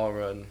was with Paul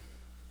Rudd,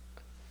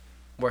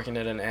 working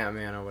at an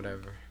Ant-Man or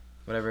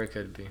whatever it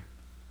could be."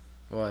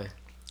 What?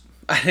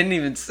 I didn't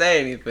even say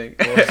anything.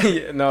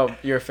 Well, no,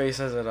 your face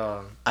says it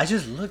all. I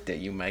just looked at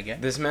you, my guy.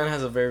 This man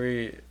has a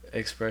very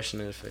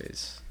expressionless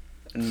face.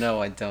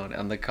 No, I don't.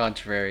 On the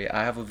contrary,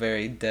 I have a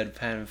very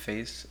deadpan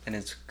face, and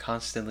it's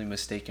constantly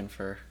mistaken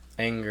for.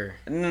 Anger.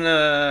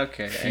 No,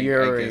 okay.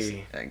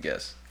 Fury. I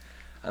guess.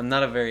 I'm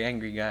not a very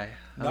angry guy.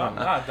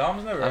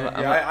 Dom's never. I'm a-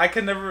 angry. I'm a- I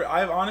can never.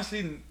 I've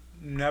honestly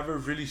never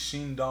really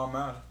seen Dom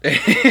mad.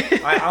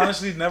 I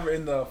honestly never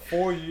in the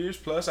 4 years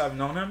plus I've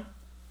known him,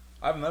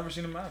 I've never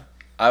seen him mad.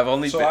 I've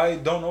only So been, I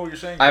don't know what you're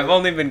saying. I've bro.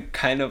 only been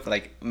kind of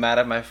like mad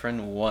at my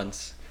friend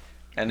once,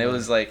 and it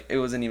was like it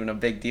wasn't even a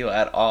big deal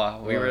at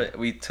all.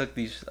 We took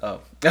these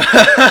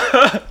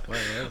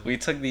we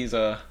took these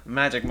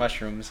magic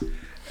mushrooms,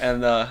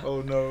 and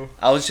Oh no.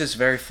 I was just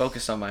very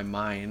focused on my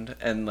mind,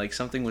 and like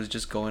something was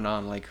just going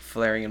on, like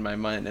flaring in my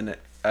mind, and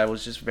I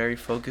was just very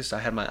focused. I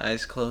had my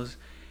eyes closed,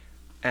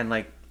 and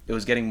like it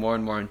was getting more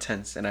and more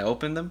intense, and I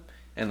opened them,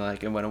 and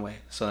like it went away.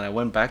 So then I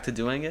went back to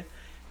doing it,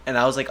 and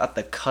I was like at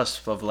the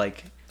cusp of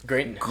like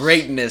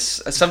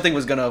greatness. Something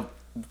was gonna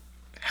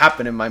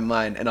happen in my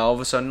mind, and all of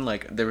a sudden,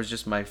 like there was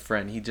just my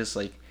friend. He just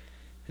like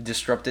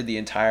disrupted the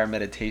entire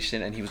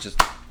meditation, and he was just,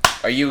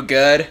 "Are you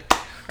good?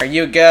 Are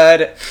you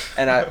good?"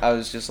 And I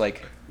was just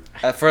like,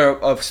 for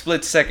a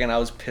split second, I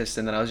was pissed,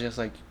 and then I was just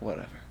like,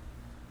 whatever,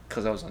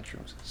 because I was on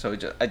shrooms. So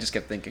I just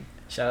kept thinking.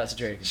 Shout out to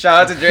Drake.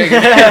 Shout out to Drake.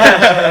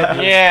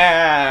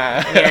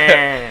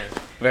 Yeah.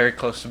 Very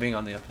close to being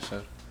on the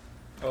episode.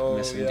 Oh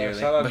Miss him yeah. dearly.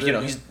 Shout out But to you know,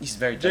 Drake. he's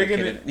very Drake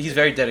and dedicated. He's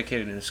very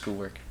dedicated in his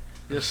schoolwork.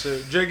 Yes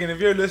sir. Drake, and if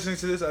you're listening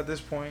to this at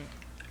this point,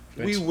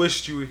 we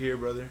wished you were here,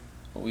 brother.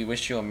 We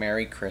wish you a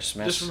Merry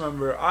Christmas. Just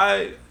remember,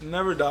 I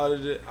never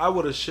doubted it. I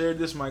would have shared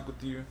this mic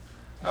with you.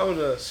 I would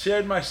have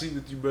shared my seat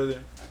with you,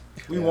 brother.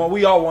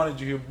 We all wanted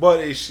you here, but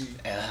AC.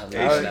 AC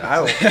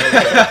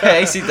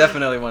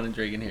definitely wanted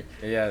Drake in here.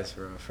 Yes,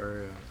 bro,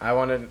 for real. I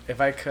wanted,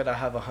 if I could, I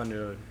have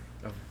 100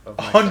 of my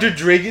 100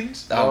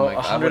 dragons? Oh my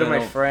God, I 100 of my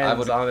would've known. I friends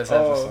would've- on this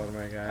Oh. episode. Oh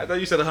my I god. thought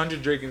you said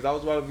 100 dragons. I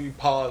was about to be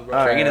paused, bro.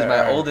 Alright. Dragon is my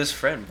alright. oldest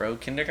friend, bro.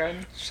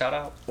 Kindergarten. Shout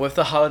out. With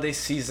the holiday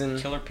season,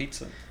 Killer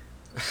Pizza.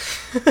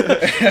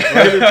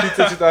 Regular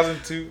Pizza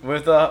 2002.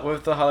 with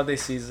the holiday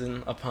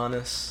season upon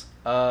us,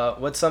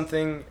 what's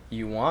something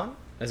you want?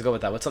 Let's go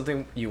with that. What's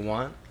something you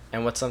want,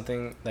 and what's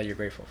something that you're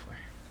grateful for?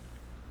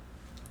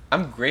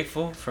 I'm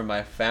grateful for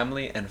my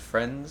family and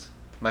friends.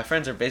 My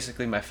friends are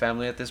basically my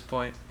family at this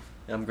point.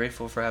 And I'm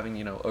grateful for having,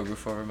 you know, a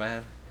roof over my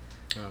head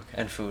Okay.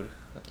 and food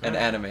and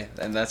Alright. anime.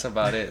 And that's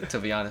about it, to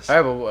be honest. All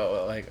right,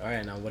 but like, all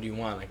right, now what do you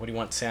want? Like, what do you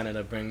want Santa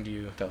to bring to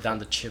you Don't down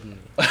the chimney?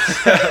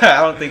 I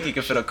don't think he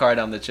could fit a car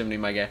down the chimney,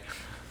 my guy.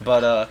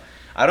 But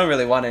I don't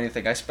really want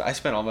anything. I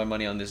spent all my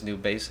money on this new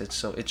base. It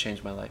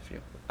changed my life, yo.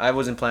 I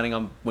wasn't planning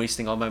on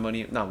wasting all my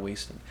money. Not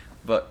wasting,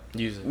 but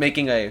Use it.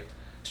 making a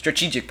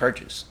strategic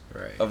purchase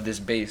Right. of this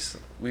base.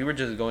 We were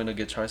just going to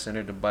Guitar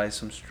Center to buy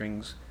some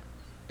strings,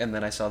 and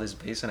then I saw this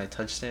bass and I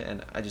touched it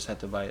and I just had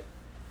to buy it.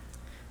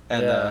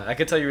 And yeah, I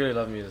could tell you really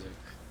love music.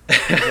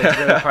 It's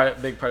been a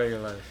big part of your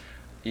life.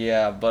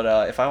 yeah,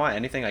 but if I want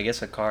anything, I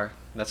guess a car.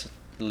 That's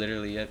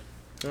literally it.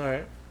 All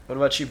right. What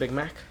about you, Big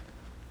Mac?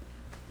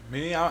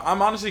 Me,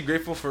 I'm honestly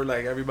grateful for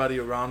like everybody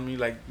around me,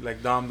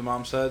 like Dom, the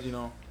mom said, you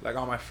know, like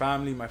all my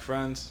family, my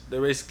friends.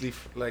 They're basically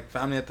like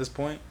family at this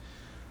point.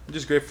 I'm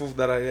just grateful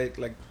that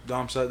like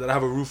Dom said, that I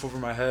have a roof over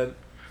my head.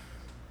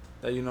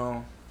 That, you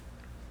know,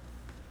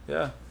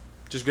 yeah,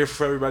 just grateful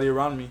for everybody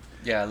around me.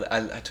 Yeah,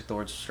 I took the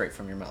words straight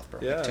from your mouth, bro.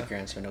 Yeah. I took your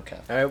answer, no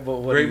cap. All right. But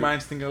what do Great you-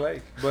 minds think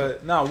alike.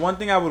 But no, one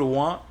thing I would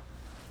want,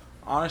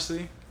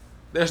 honestly,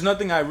 there's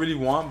nothing I really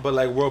want but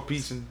like world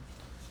peace and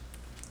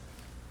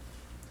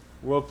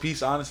world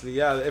peace. Honestly,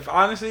 yeah.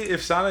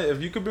 If Santa,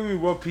 if you could bring me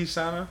world peace,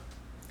 Santa.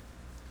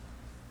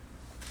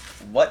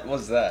 What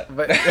was that?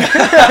 But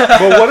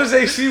But what does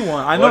AC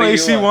want? I What know do you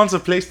AC want? wants a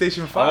PlayStation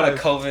I want a 5.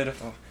 COVID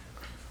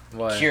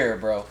what? cure,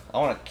 bro. I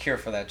want a cure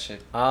for that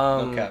shit.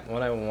 Um, cap.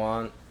 what I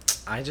want,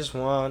 I just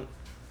want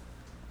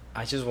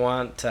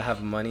to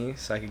have money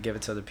so I could give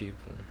it to other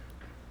people.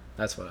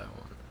 That's what I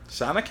want.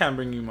 Santa can't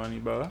bring you money,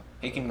 bro.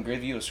 He can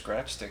give you a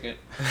scratch ticket.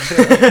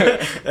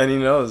 And he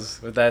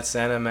knows with that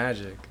Santa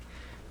magic.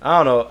 I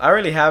don't know. I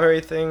already have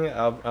everything.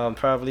 I'll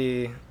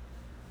probably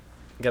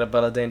get a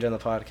Bella Danger on the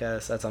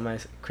podcast. That's on my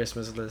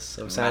Christmas list.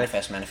 So Santa,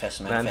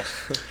 Man-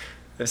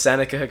 if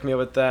Santa could hook me up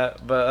with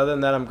that. But other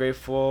than that, I'm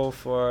grateful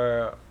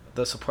for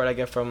the support I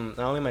get from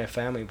not only my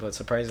family but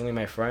surprisingly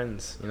my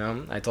friends. You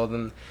know, I told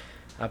them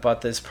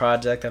about this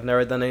project. I've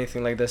never done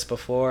anything like this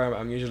before.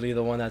 I'm usually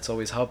the one that's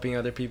always helping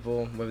other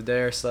people with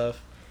their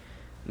stuff.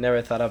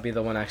 Never thought I'd be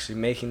the one actually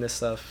making this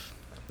stuff,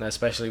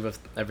 especially with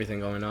everything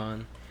going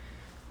on.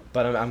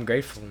 But I'm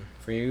grateful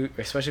for you,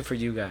 especially for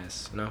you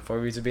guys. You know,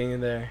 for you to being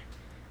there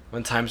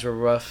when times were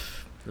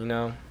rough. You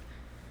know,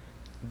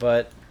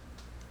 but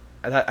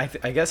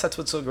I guess that's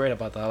what's so great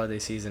about the holiday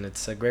season.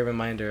 It's a great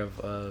reminder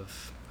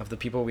of the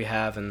people we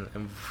have and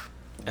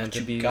What to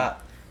you be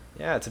got?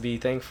 yeah, to be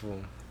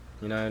thankful,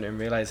 you know, and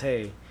realize,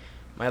 hey,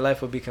 my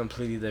life would be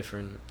completely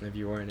different if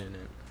you weren't in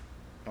it.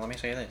 Let me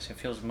say this: it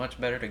feels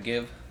much better to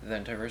give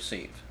than to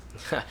receive.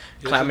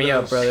 Clap it me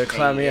up, does. brother.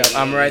 Clap me up.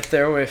 I'm right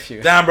there with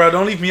you. Damn, bro,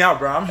 don't leave me out,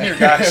 bro. I'm here,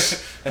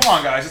 guys. Come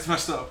on, guys. It's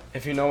messed up.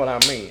 If you know what I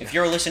mean. If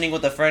you're listening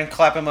with a friend,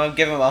 clap him up,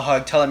 give him a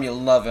hug, tell him you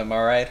love him.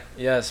 All right.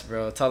 Yes,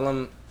 bro. Tell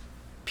them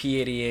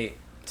P88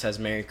 says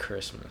Merry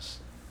Christmas.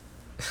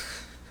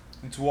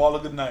 And to all a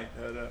good night.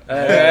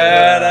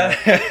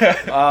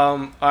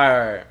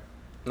 Alright.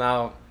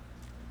 Now,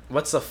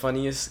 what's the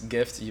funniest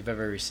gift you've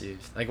ever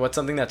received? Like, what's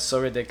something that's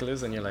so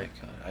ridiculous and you're like,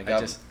 I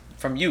got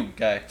from you,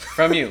 guy.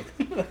 From you,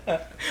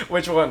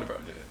 which one, bro?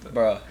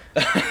 bro.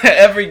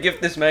 Every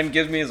gift this man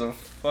gives me is a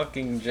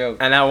fucking joke.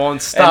 And I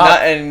won't stop.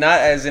 And not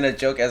as in a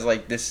joke as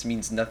like this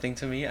means nothing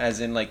to me, as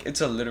in like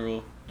it's a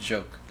literal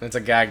joke. It's a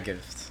gag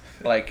gift.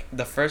 Like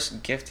the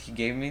first gift he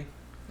gave me,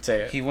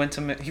 Say it. he went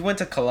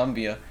to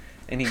Colombia,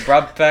 and he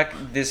brought back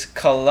this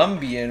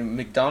Colombian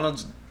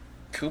McDonald's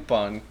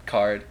coupon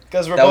card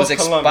Because we're that both was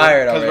Colombian.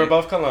 expired Because we're already.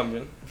 both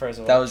Colombian, first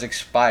of all. that was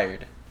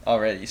expired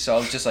already. So I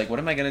was just like, what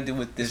am I gonna do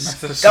with this?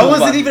 That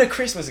wasn't even a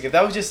Christmas gift.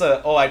 That was just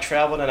a, I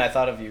traveled and I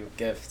thought of you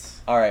gift.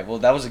 All right, well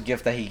that was a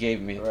gift that he gave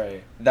me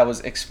Right. that was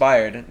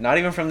expired, not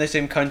even from the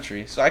same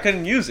country, so I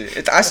couldn't use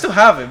it. I still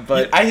have it,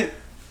 but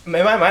In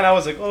my mind, I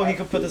was like, oh, he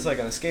could put this like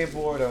on a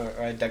skateboard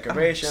or a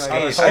decoration. Like,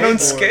 I don't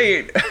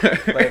skateboard.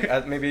 skate.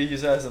 Like maybe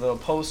use it as a little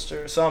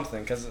poster or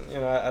something. Because, you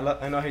know,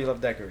 I know how you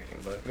love decorating,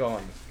 but go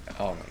on.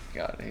 Oh my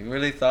god, he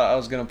really thought I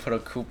was gonna put a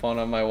coupon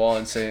on my wall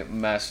and say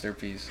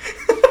masterpiece.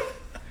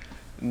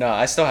 No,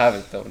 I still have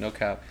it though, no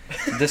cap.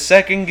 The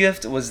second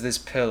gift was this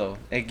pillow.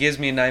 It gives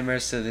me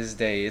nightmares to this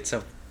day.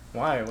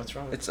 Why? What's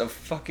wrong? It's a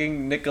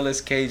fucking Nicolas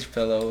Cage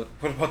pillow.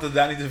 What about the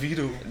Danny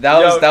DeVito? That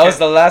was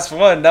the last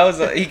one.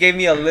 He gave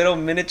me a little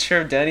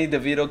miniature Danny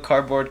DeVito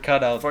cardboard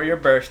cutout For your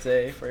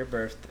birthday.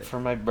 For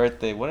my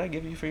birthday. What did I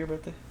give you for your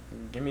birthday?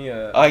 Give me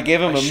a... Oh, I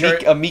gave him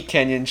shirt. a Meat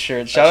Canyon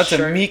shirt. Shout out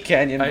to Meat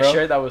Canyon, A bro.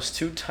 shirt that was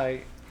too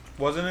tight.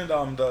 Wasn't it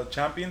the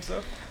champion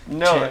stuff?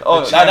 No.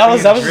 Oh, the that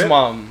was champion his drip?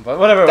 mom. But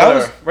whatever. That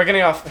whatever. was- We're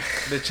getting off.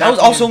 The That was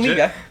also champion me,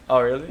 drip? guy.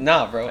 Oh really?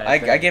 Nah, bro. I I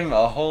think- gave him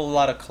a whole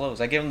lot of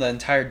clothes. I gave him the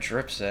entire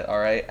drip set,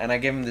 alright? And I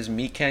gave him this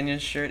Meat Canyon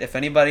shirt. If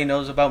anybody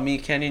knows about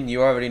Meat Canyon,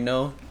 you already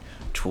know.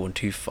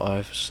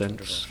 25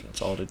 cents.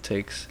 That's all it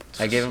takes.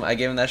 I gave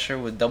him that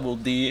shirt with Double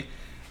D,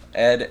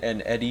 Ed,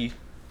 and Eddie.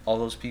 All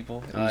those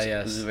people. It was,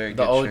 Yes. it was a very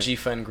the good OG shirt.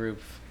 fan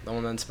group. The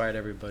one that inspired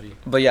everybody.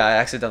 But yeah, I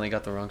accidentally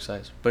got the wrong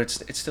size. But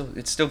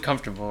it's still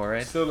comfortable,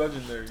 alright? Still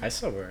legendary. I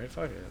still wear it.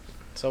 Fuck it.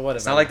 So what?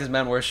 It's not like this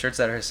man wears shirts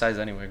that are his size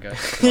anyway,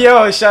 guys.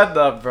 Yo, shut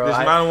up, bro. This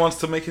I- man wants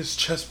to make his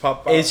chest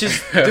pop out. It's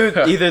just, dude.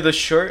 Either the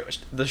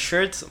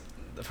shirts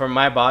for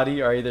my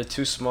body are either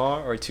too small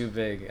or too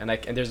big, and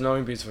there's no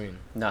in between.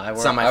 Nah,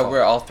 It's not my I fault.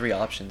 wear all three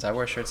options. I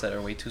wear shirts that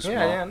are way too small,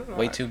 Yeah, no,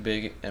 way I- too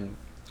big, and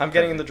I'm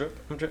getting in the drip.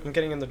 I'm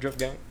getting in the drip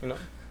gang. You know,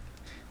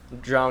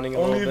 drowning a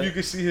Only little if you bit.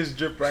 could see his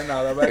drip right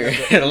now. That man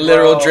is a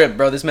literal Bro. drip,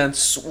 bro. This man's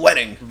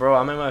sweating. Bro,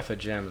 I'm in my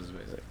pajamas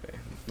basically,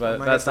 but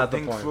Man that's got not the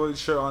Pink point. Floyd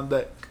shirt on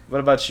deck. What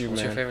about you,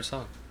 What's man? your favorite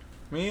song?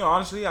 Me,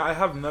 honestly, I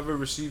have never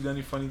received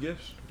any funny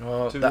gifts.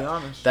 Well, To be that,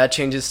 honest, that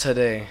changes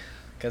today,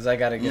 cause I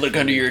gotta get. Look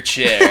under your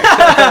chair.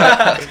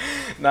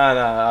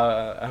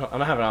 Nah, I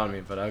don't have it on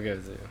me, but I'll give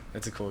it to you.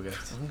 It's a cool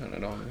gift.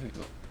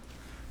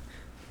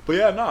 but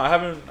yeah, no, I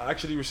haven't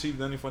actually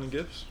received any funny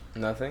gifts.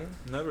 Nothing.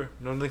 Never.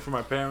 Nothing from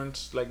my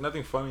parents. Like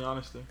nothing funny,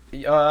 honestly.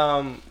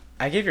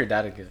 I gave your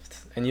dad a gift,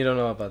 and you don't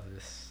know about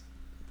this.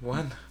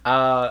 When?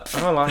 A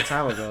long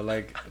time ago,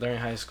 like during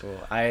high school.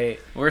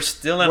 We're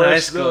still in We're high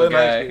still school, in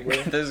high guy.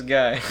 school, bro. This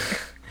guy.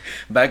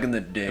 Back in the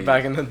day.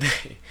 Back in the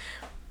day,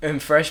 in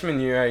freshman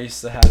year, I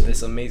used to have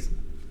this amazing.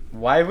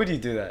 Why would you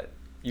do that?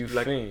 You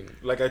Like- fiend.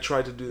 Like I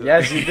tried to do that.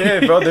 Yes, you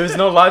did, bro. There's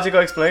no logical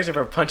explanation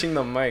for punching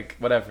the mic.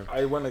 Whatever.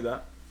 I went like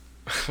that.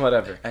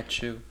 Whatever.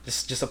 At you.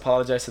 Just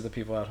apologize to the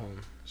people at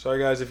home. Sorry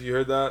guys if you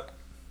heard that.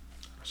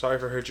 Sorry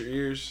if I hurt your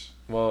ears.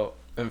 Well,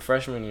 in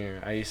freshman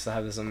year, I used to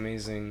have this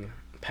amazing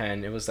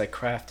pen. It was like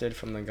crafted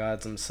from the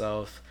gods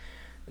themselves,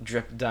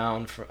 dripped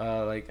down for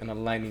like in a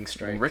lightning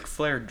strike. Ric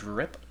Flair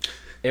drip.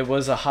 It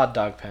was a hot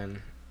dog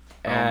pen.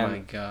 And Oh my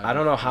god. I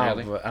don't know how,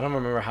 Really? but I don't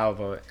remember how,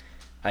 but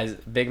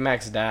Big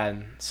Mac's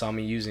dad saw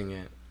me using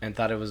it and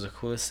thought it was the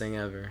coolest thing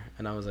ever.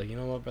 And I was like, you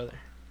know what, brother?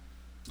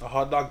 A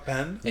hot dog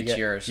pen. You It's get-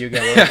 yours. You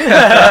get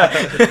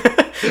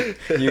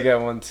one. You get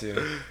one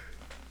too.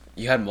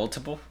 You had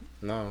multiple?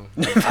 No,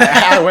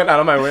 I went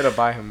out of my way to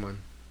buy him one.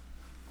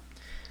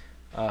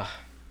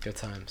 Good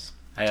times.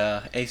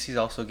 AC's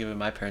also given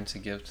my parents a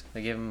gift.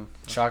 They gave him,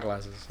 Shot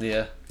glasses.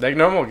 yeah. Like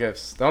normal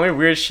gifts. The only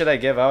weird shit I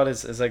give out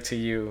is like to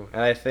you,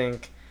 and I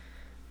think,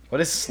 what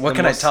What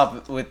can I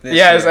top with this?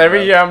 Yeah, it's every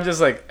bro? year I'm just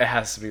like it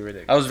has to be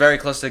ridiculous. I was very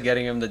close to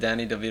getting him the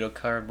Danny DeVito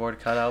cardboard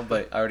cutout,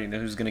 but I already knew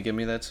who's gonna give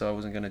me that, so I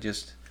wasn't gonna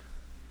just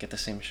get the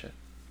same shit.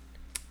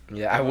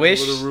 Yeah, I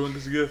wish Would have ruined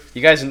this gift.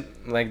 you guys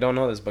like don't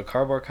know this, but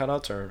cardboard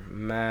cutouts are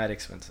mad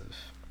expensive.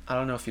 I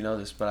don't know if you know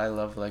this, but I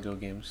love Lego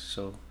games,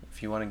 so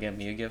if you want to get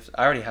me a gift,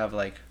 I already have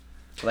like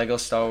Lego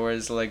Star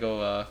Wars,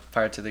 Lego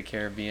Pirates of the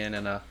Caribbean,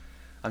 and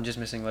I'm just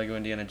missing Lego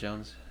Indiana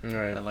Jones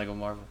Right. and Lego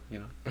Marvel. You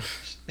know.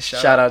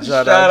 Shout out.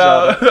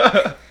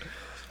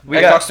 We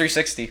Xbox got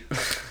 360.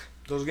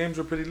 Those games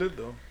are pretty lit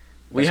though.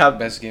 we have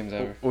best games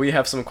ever. we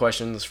have some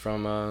questions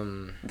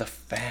from The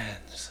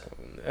fans.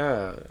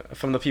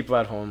 from the people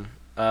at home.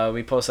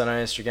 We posted on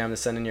our Instagram to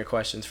send in your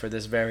questions for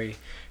this very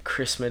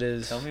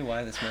Christmas. Tell me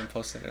why this man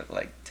posted it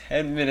like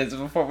 10 minutes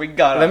before we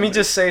got Let on me this.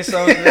 just say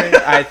something.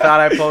 I thought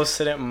I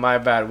posted it. My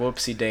bad.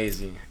 Whoopsie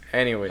daisy.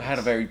 Anyway, I had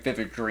a very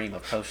vivid dream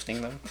of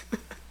posting them.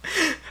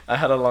 I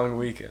had a long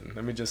weekend.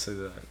 Let me just say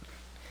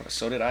that.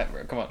 So did I,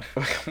 bro. Come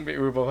on. we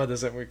both had the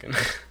same weekend.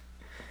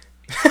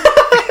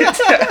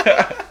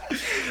 Shout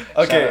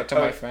Okay. out to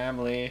my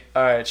family.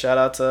 All right. Shout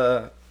out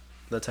to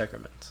the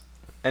Techermans.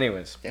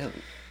 Anyways, Yeah.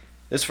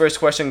 this first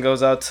question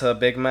goes out to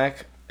Big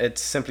Mac. It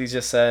simply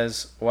just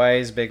says, "Why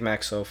is Big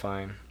Mac so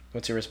fine?"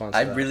 What's your response?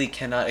 I to that? really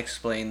cannot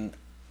explain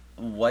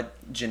what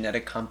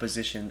genetic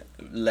composition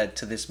led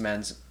to this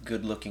man's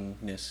good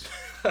lookingness.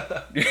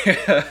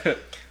 I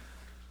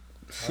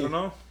don't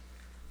know.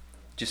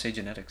 Just say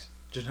genetics.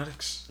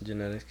 Genetics.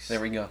 genetics. There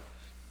we go.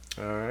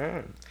 All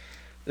right.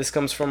 This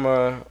comes from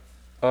our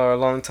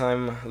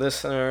longtime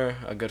listener,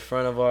 a good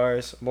friend of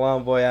ours.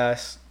 Blonde Boy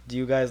asks, "Do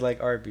you guys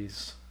like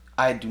Arby's?"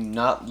 I do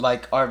not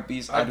like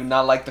Arby's. I do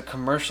not like the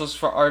commercials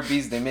for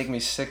Arby's. They make me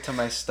sick to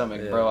my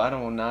stomach, bro. Yeah. I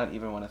don't not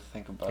even want to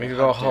think about We it. could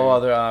How go a dare whole you.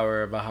 other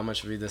hour about how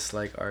much we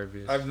dislike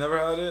Arby's. I've never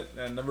had it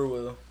and never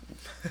will.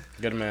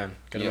 Good man.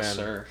 Good Yes, man.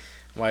 sir.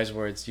 Wise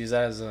words. Use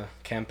that as a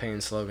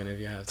campaign slogan if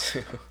you have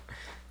to.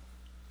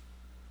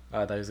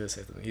 Oh, I thought he was gonna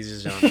say something. He's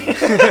just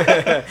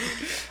jumping.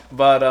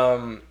 But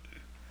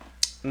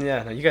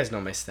yeah, no, you guys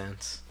know my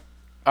stance.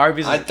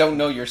 Arby's. I don't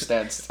know your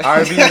stance.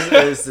 Arby's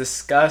is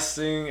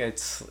disgusting.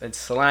 It's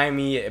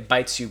slimy. It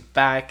bites you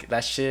back.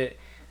 That shit.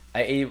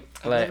 I ate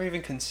I've like never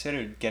even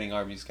considered getting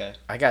Arby's, guy.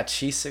 I got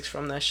cheese sticks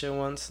from that shit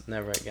once.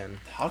 Never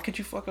again. How could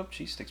you fuck up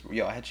cheese sticks, bro?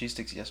 Yo, I had cheese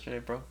sticks yesterday,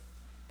 bro.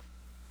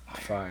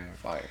 Fire.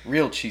 Fire.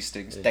 Real cheese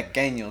sticks. Yeah.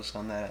 Tequeños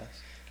on that ass.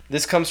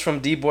 This comes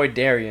from D-Boy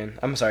Darian.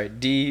 I'm sorry,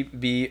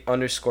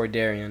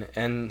 DB_Darian.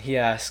 And he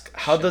asks,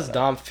 how does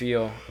Dom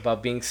feel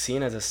about being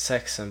seen as a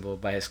sex symbol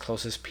by his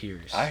closest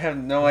peers? I have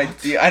no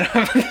idea. I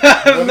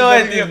have no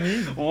idea.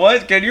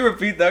 What? Can you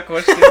repeat that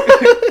question?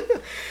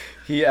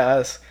 He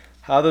asks,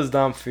 how does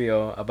Dom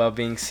feel about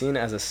being seen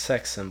as a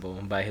sex symbol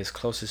by his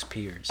closest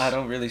peers? I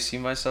don't really see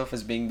myself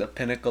as being the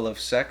pinnacle of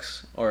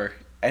sex or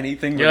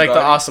anything. You're like the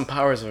Austin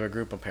Powers of a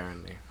group,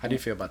 apparently. How do you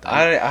feel about that?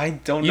 I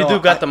don't know. You do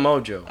got the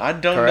mojo. I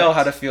don't know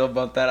how to feel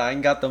about that. I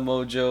ain't got the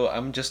mojo.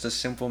 I'm just a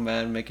simple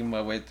man making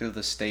my way through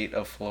the state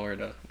of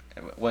Florida,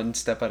 one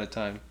step at a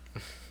time.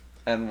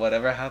 And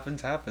whatever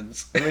happens,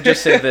 happens. Let me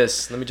just say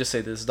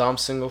this.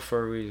 Dom's single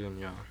for a reason,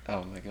 y'all.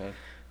 Oh my god.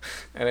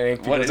 And it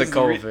ain't because of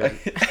COVID.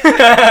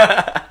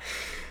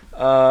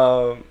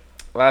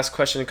 Last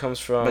question comes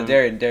from... But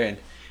Darren.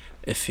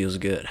 It feels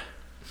good.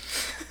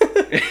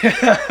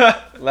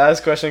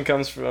 Last question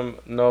comes from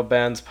No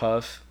Bands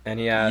Puff, and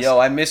he asks... Yo,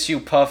 I miss you,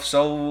 Puff,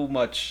 so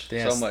much.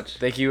 Yes, so much.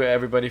 Thank you,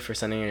 everybody, for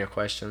sending in your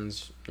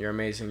questions. You're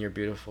amazing, you're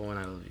beautiful, and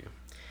I love you.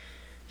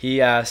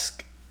 He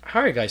asks,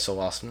 how are you guys so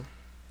awesome?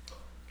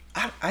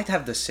 I'd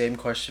have the same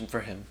question for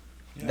him.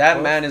 Yeah,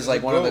 that man is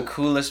like one of the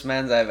coolest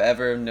men I've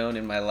ever known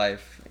in my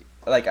life.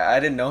 Like, I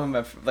didn't know him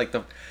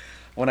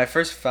when I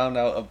first found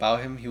out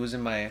about him, he was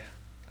in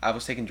I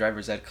was taking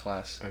driver's ed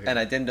class, and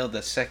I didn't know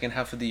the second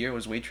half of the year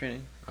was weight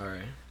training. All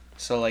right.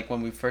 So like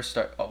when we first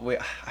I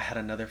had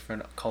another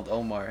friend called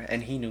Omar,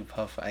 and he knew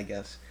Puff, I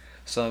guess.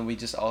 So we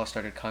just all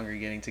started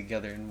congregating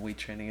together in weight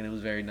training, and it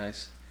was very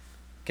nice,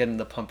 getting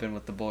the pump in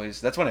with the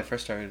boys. That's when I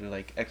first started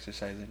like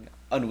exercising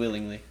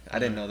unwillingly. I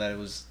didn't know that it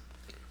was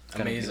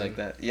gonna be like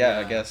that. Yeah,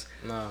 I guess.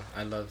 No,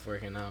 I love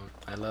working out.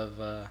 I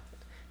love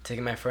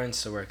taking my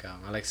friends to work out.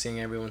 I like seeing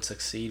everyone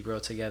succeed, grow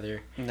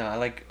together. No, I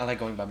like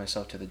going by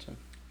myself to the gym.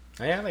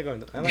 Oh, yeah, I like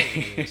going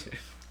myself.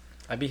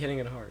 I be hitting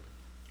it hard,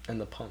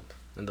 and the pump,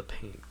 and the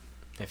paint,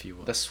 if you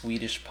will. The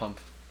Swedish pump.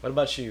 What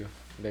about you,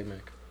 Big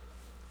Mac?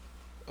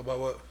 About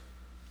what?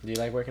 Do you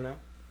like working out?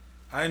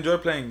 I enjoy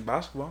playing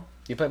basketball.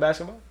 You play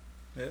basketball?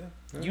 Yeah.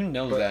 You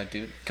know But- that,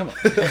 dude. Come on.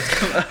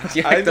 Come on.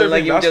 You I acting enjoy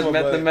like you just basketball,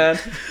 met the but- man.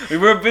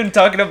 We've been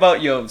talking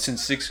about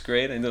since 6th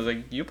grade, and they're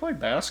like, you play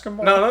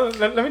basketball? No,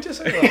 let me just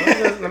say,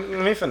 let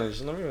me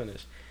finish. You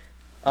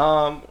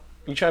trying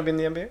to be in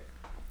the NBA?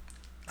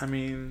 I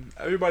mean,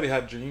 everybody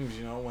had dreams,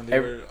 when they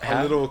were a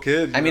Have- little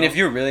kid. I mean, if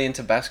you're really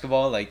into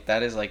basketball, like,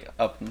 that is, like,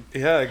 up.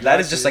 yeah, exactly. That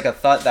is just, like, a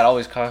thought that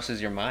always crosses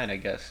your mind, I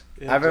guess.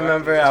 Yeah, I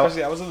remember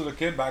Especially, I was a little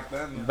kid back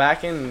then.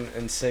 Back in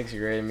 6th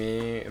grade,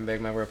 me and Big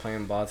Mac were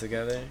playing ball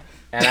together,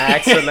 and I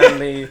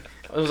accidentally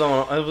it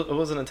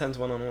was an intense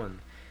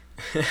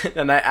 1-on-1,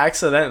 and I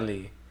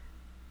accidentally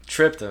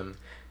tripped him,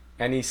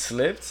 and he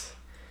slipped,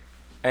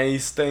 and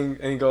his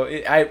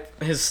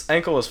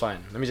ankle was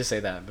fine. Let me just say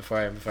that before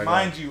I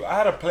Mind you, I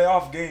had a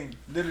playoff game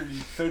literally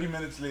 30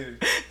 minutes later.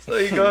 So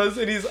he goes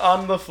and he's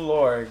on the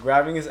floor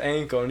grabbing his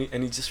ankle,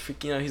 and he's just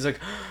freaking out. He's like,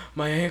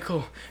 my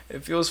ankle,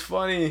 it feels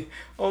funny.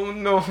 Oh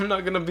no, I'm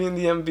not gonna be in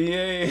the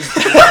NBA.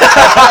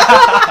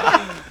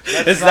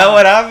 Is that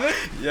what happened?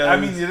 Yeah. I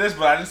mean, it is,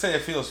 but I didn't say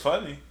it feels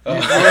funny. you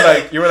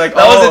were like, That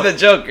oh. wasn't the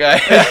joke, guy.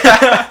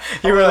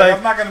 You were like,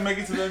 I'm not gonna make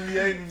it to the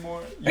NBA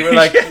anymore. you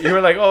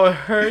were like, oh, it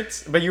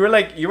hurts. But you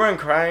weren't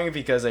crying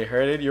because they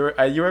hurt it.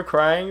 You were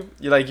crying.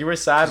 You were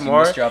sad You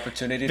more missed your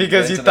opportunity to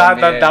because get you into the thought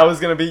NBA. that was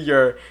gonna be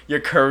your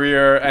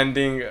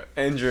career-ending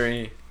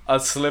injury, a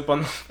slip on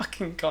the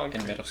fucking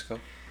concrete. In middle school.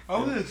 I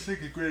was in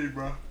 6th grade,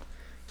 bro.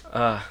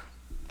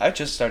 I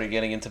just started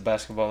getting into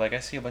basketball. Like, I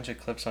see a bunch of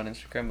clips on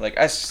Instagram. Like,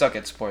 I suck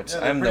at sports.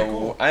 Yeah, they're pretty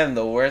cool. I am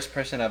the worst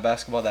person at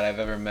basketball that I've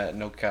ever met.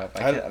 No cap.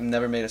 I've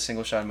never made a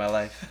single shot in my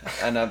life,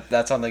 and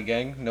that's on the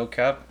gang. No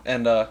cap.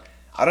 And I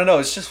don't know.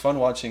 It's just fun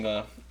watching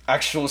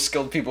actual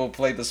skilled people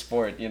play the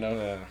sport.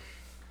 Yeah.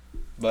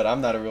 But I'm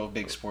not a real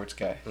big sports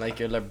guy. Like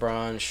your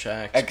LeBron,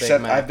 Shaq.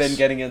 Except I've been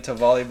getting into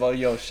volleyball.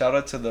 Yo, shout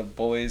out to the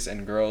boys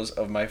and girls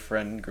of my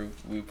friend group.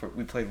 We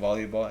played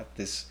volleyball at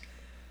this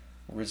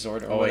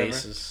resort or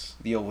Oasis.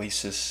 whatever. The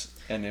Oasis,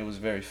 and it was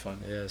very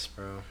fun. Yes,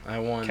 bro. I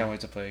won. Can't wait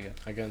to play again.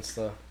 Against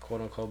the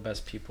quote-unquote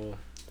best people.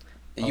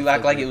 You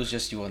act like it was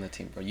just you on the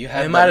team, bro. You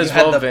had It might as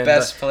well the been.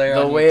 best player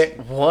The on way your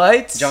team.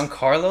 what? John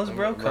Carlos,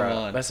 bro. Come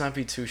on. Let's not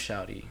be too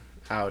shouty.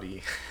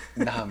 Outy.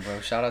 Nah, bro.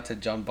 Shout out to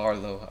John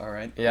Barlow. All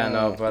right. Yeah,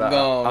 no, but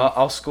Go.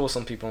 I'll school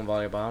some people in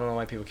volleyball. I don't know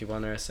why people keep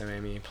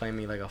underestimating me, playing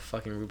me like a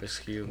fucking Rubik's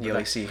cube. Yo, But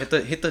like, see,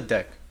 hit the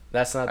deck.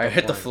 that's not. All right,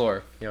 hit the point.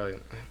 floor. Yo,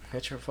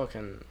 hit your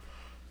fucking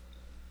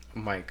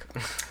mic.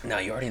 Nah,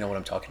 you already know what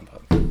I'm talking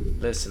about.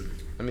 Listen,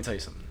 let me tell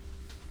you something.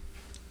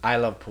 I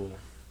love pool,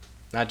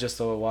 not just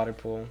the water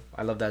pool.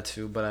 I love that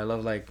too, but I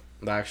love like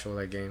the actual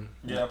like game.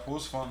 Yeah,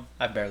 pool's fun.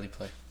 I barely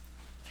play,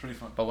 It's pretty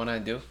fun. but when I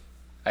do,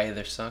 I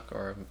either suck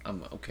or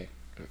I'm okay.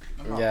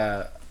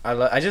 Yeah, I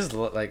like I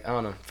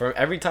don't know. For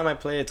every time I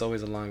play, it's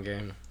always a long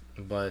game,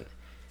 but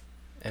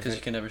if Because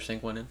you can never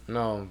sink one in.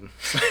 no,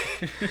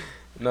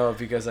 no,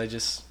 because I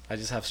just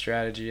have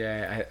strategy.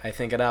 I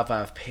think it up. I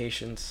have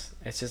patience.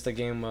 It's just a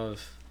game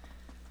of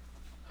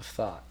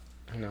thought,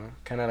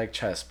 kind of like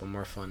chess, but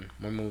more fun,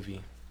 more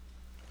movie,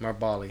 more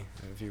Bali,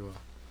 if you will.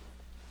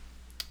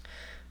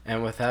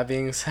 And with that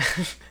being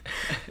said,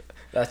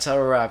 that's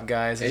our wrap,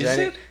 guys. Is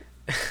it?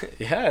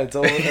 Yeah, it's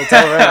over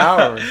an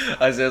hour.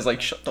 Isaiah's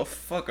like, shut the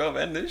fuck up,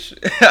 end this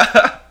shit.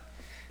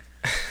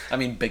 I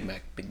mean, Big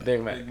Mac. Big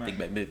Mac.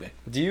 Big Mac.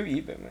 Do you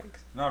eat Big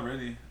Macs? Not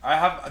really. I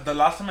have the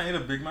last time I ate a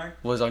Big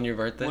Mac Was on your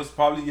birthday? was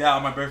probably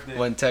on my birthday.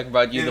 When Tech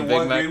brought you the In Big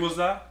what Mac? grade was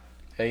that?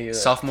 Hey,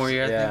 Sophomore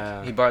year, I yeah.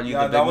 think. He brought you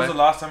Yeah, the Big that was Mac.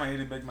 the last time I ate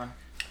a Big Mac.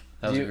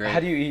 That was great. How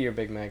do you eat your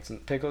Big Macs?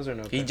 Pickles or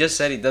no? He pickles? just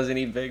said he doesn't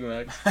eat Big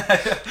Macs.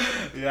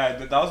 Yeah,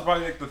 that was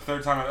probably like the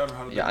third time I've ever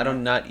had a Big Yeah, I Mac.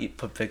 don't not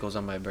put pickles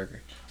on my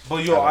burger.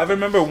 But yo, I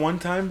remember one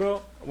time,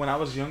 bro, when I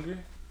was younger,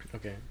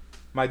 Okay.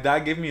 my dad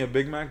gave me a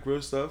Big Mac,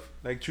 real stuff.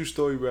 Like, true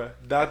story, bro.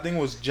 That thing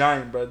was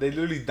giant, bro. They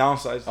literally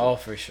downsized it. Oh,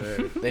 for sure.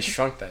 They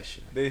shrunk that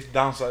shit. They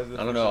downsized it.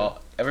 I don't know.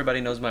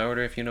 Everybody knows my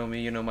order. If you know me,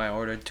 you know my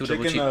order. Two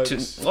double Chicken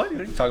nuggets. What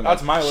are you talking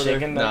That's about? my order.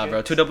 Chicken Nah, bro.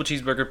 nuggets? 2 double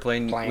cheeseburger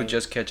plain Plain. with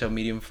just ketchup,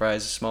 medium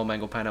fries, small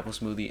mango pineapple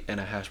smoothie, and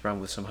a hash brown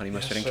with some honey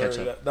mustard and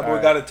ketchup. That boy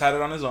Alright. got it tatted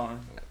on his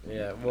arm.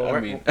 Yeah. Well, I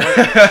we're, mean-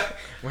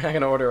 we're not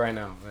gonna order right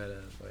now.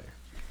 But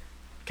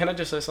can I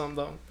just say something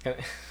though? Can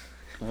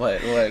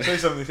What? Say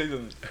something. Say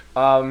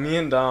something. me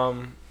and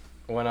Dom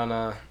went on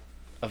a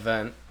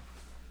event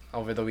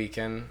over the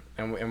weekend,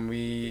 and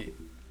we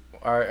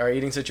our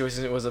eating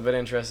situation was a bit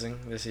interesting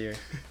this year.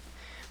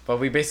 But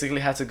we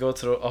basically had to go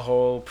through a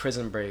whole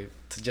prison break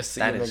to just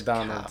That eat is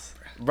McDonald's.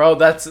 Bro,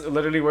 that's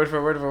literally word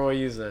for what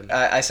you said.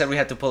 I said we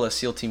had to pull a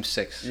SEAL Team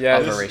 6 Yeah,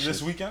 operation.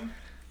 This weekend?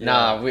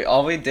 Nah,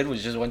 all we did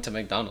was just went to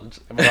McDonald's.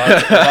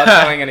 Without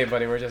telling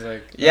anybody, we're just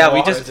like Yeah, we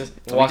walk- just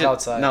walk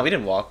outside. No, we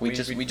didn't walk. We We-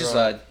 just we we just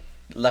drove.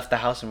 left the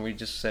house and we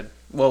just said.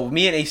 Well,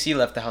 me and AC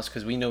left the house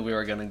because we knew we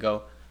were gonna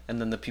go, and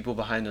then the people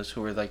behind us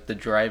who were like the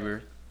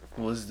driver,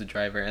 was the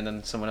driver, and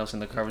then someone else in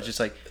the car was just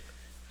like,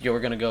 "Yo, we're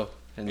gonna go."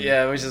 And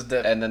Yeah, we just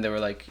did. And then they were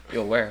like,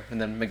 "Yo, where?"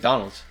 And then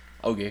McDonald's.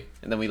 Okay,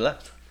 and then we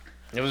left.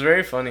 It was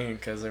very funny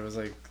because there was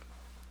like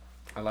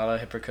a lot of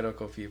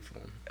hypocritical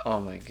people. Oh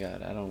my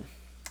god, I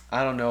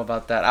don't know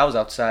about that. I was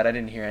outside. I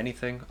didn't hear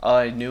anything. All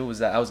I knew was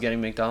that I was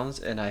getting McDonald's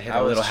and I hit a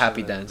was little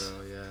happy chilling, dance.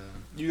 bro, yeah.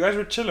 You guys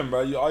were chilling, bro.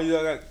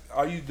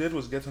 All you did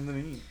was get something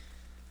to eat.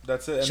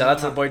 That's it. And Shout out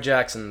to then the boy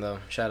Jackson though.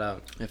 Shout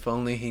out. If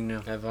only he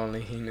knew. If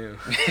only he knew.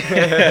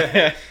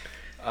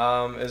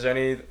 Is there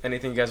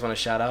anything you guys want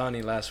to shout out?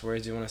 Any last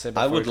words you want to say? I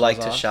before would we like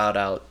close to off? shout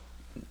out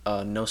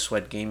No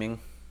Sweat Gaming.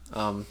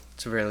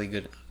 It's a really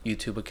good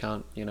YouTube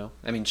account,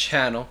 I mean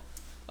channel.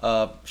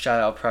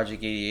 Shout out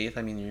Project 88.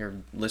 I mean, you're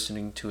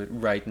listening to it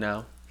right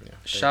now. Yeah,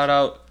 Shout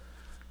out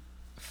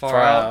Far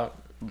Far Out, Out.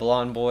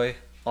 Blonde Boy,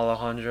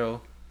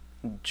 Alejandro,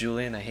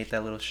 Julian, I hate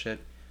that little shit,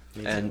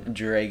 Me and too.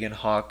 Dragon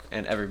Hawk,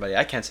 and everybody.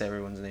 I can't say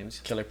everyone's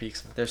names. Killer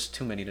Peaks. There's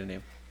too many to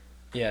name.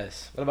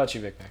 Yes. What about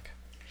you, Big Mac?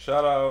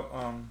 shout out,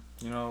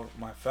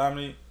 my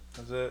family.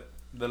 That's it.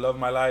 The love of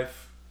my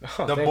life.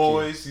 Oh, The thank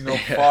boys,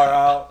 far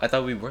out. I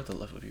thought we were the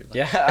love of your life.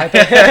 You. Yeah.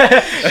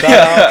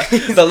 Shout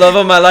out. The love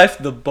of my life,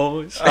 the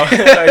boys.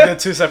 I did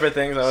two separate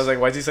things. I was like,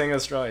 why is he saying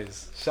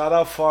Australians? Shout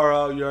out far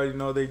out. You already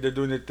know they're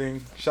doing their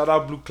thing. Shout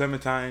out Blue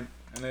Clementine.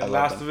 And I then love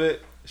last them. of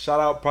it, shout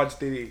out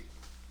Project 88.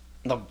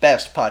 The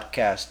best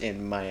podcast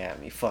in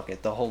Miami. Fuck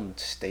it, the whole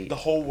state. The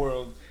whole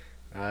world.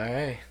 All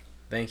right.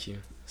 Thank you.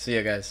 See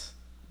you guys.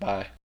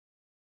 Bye.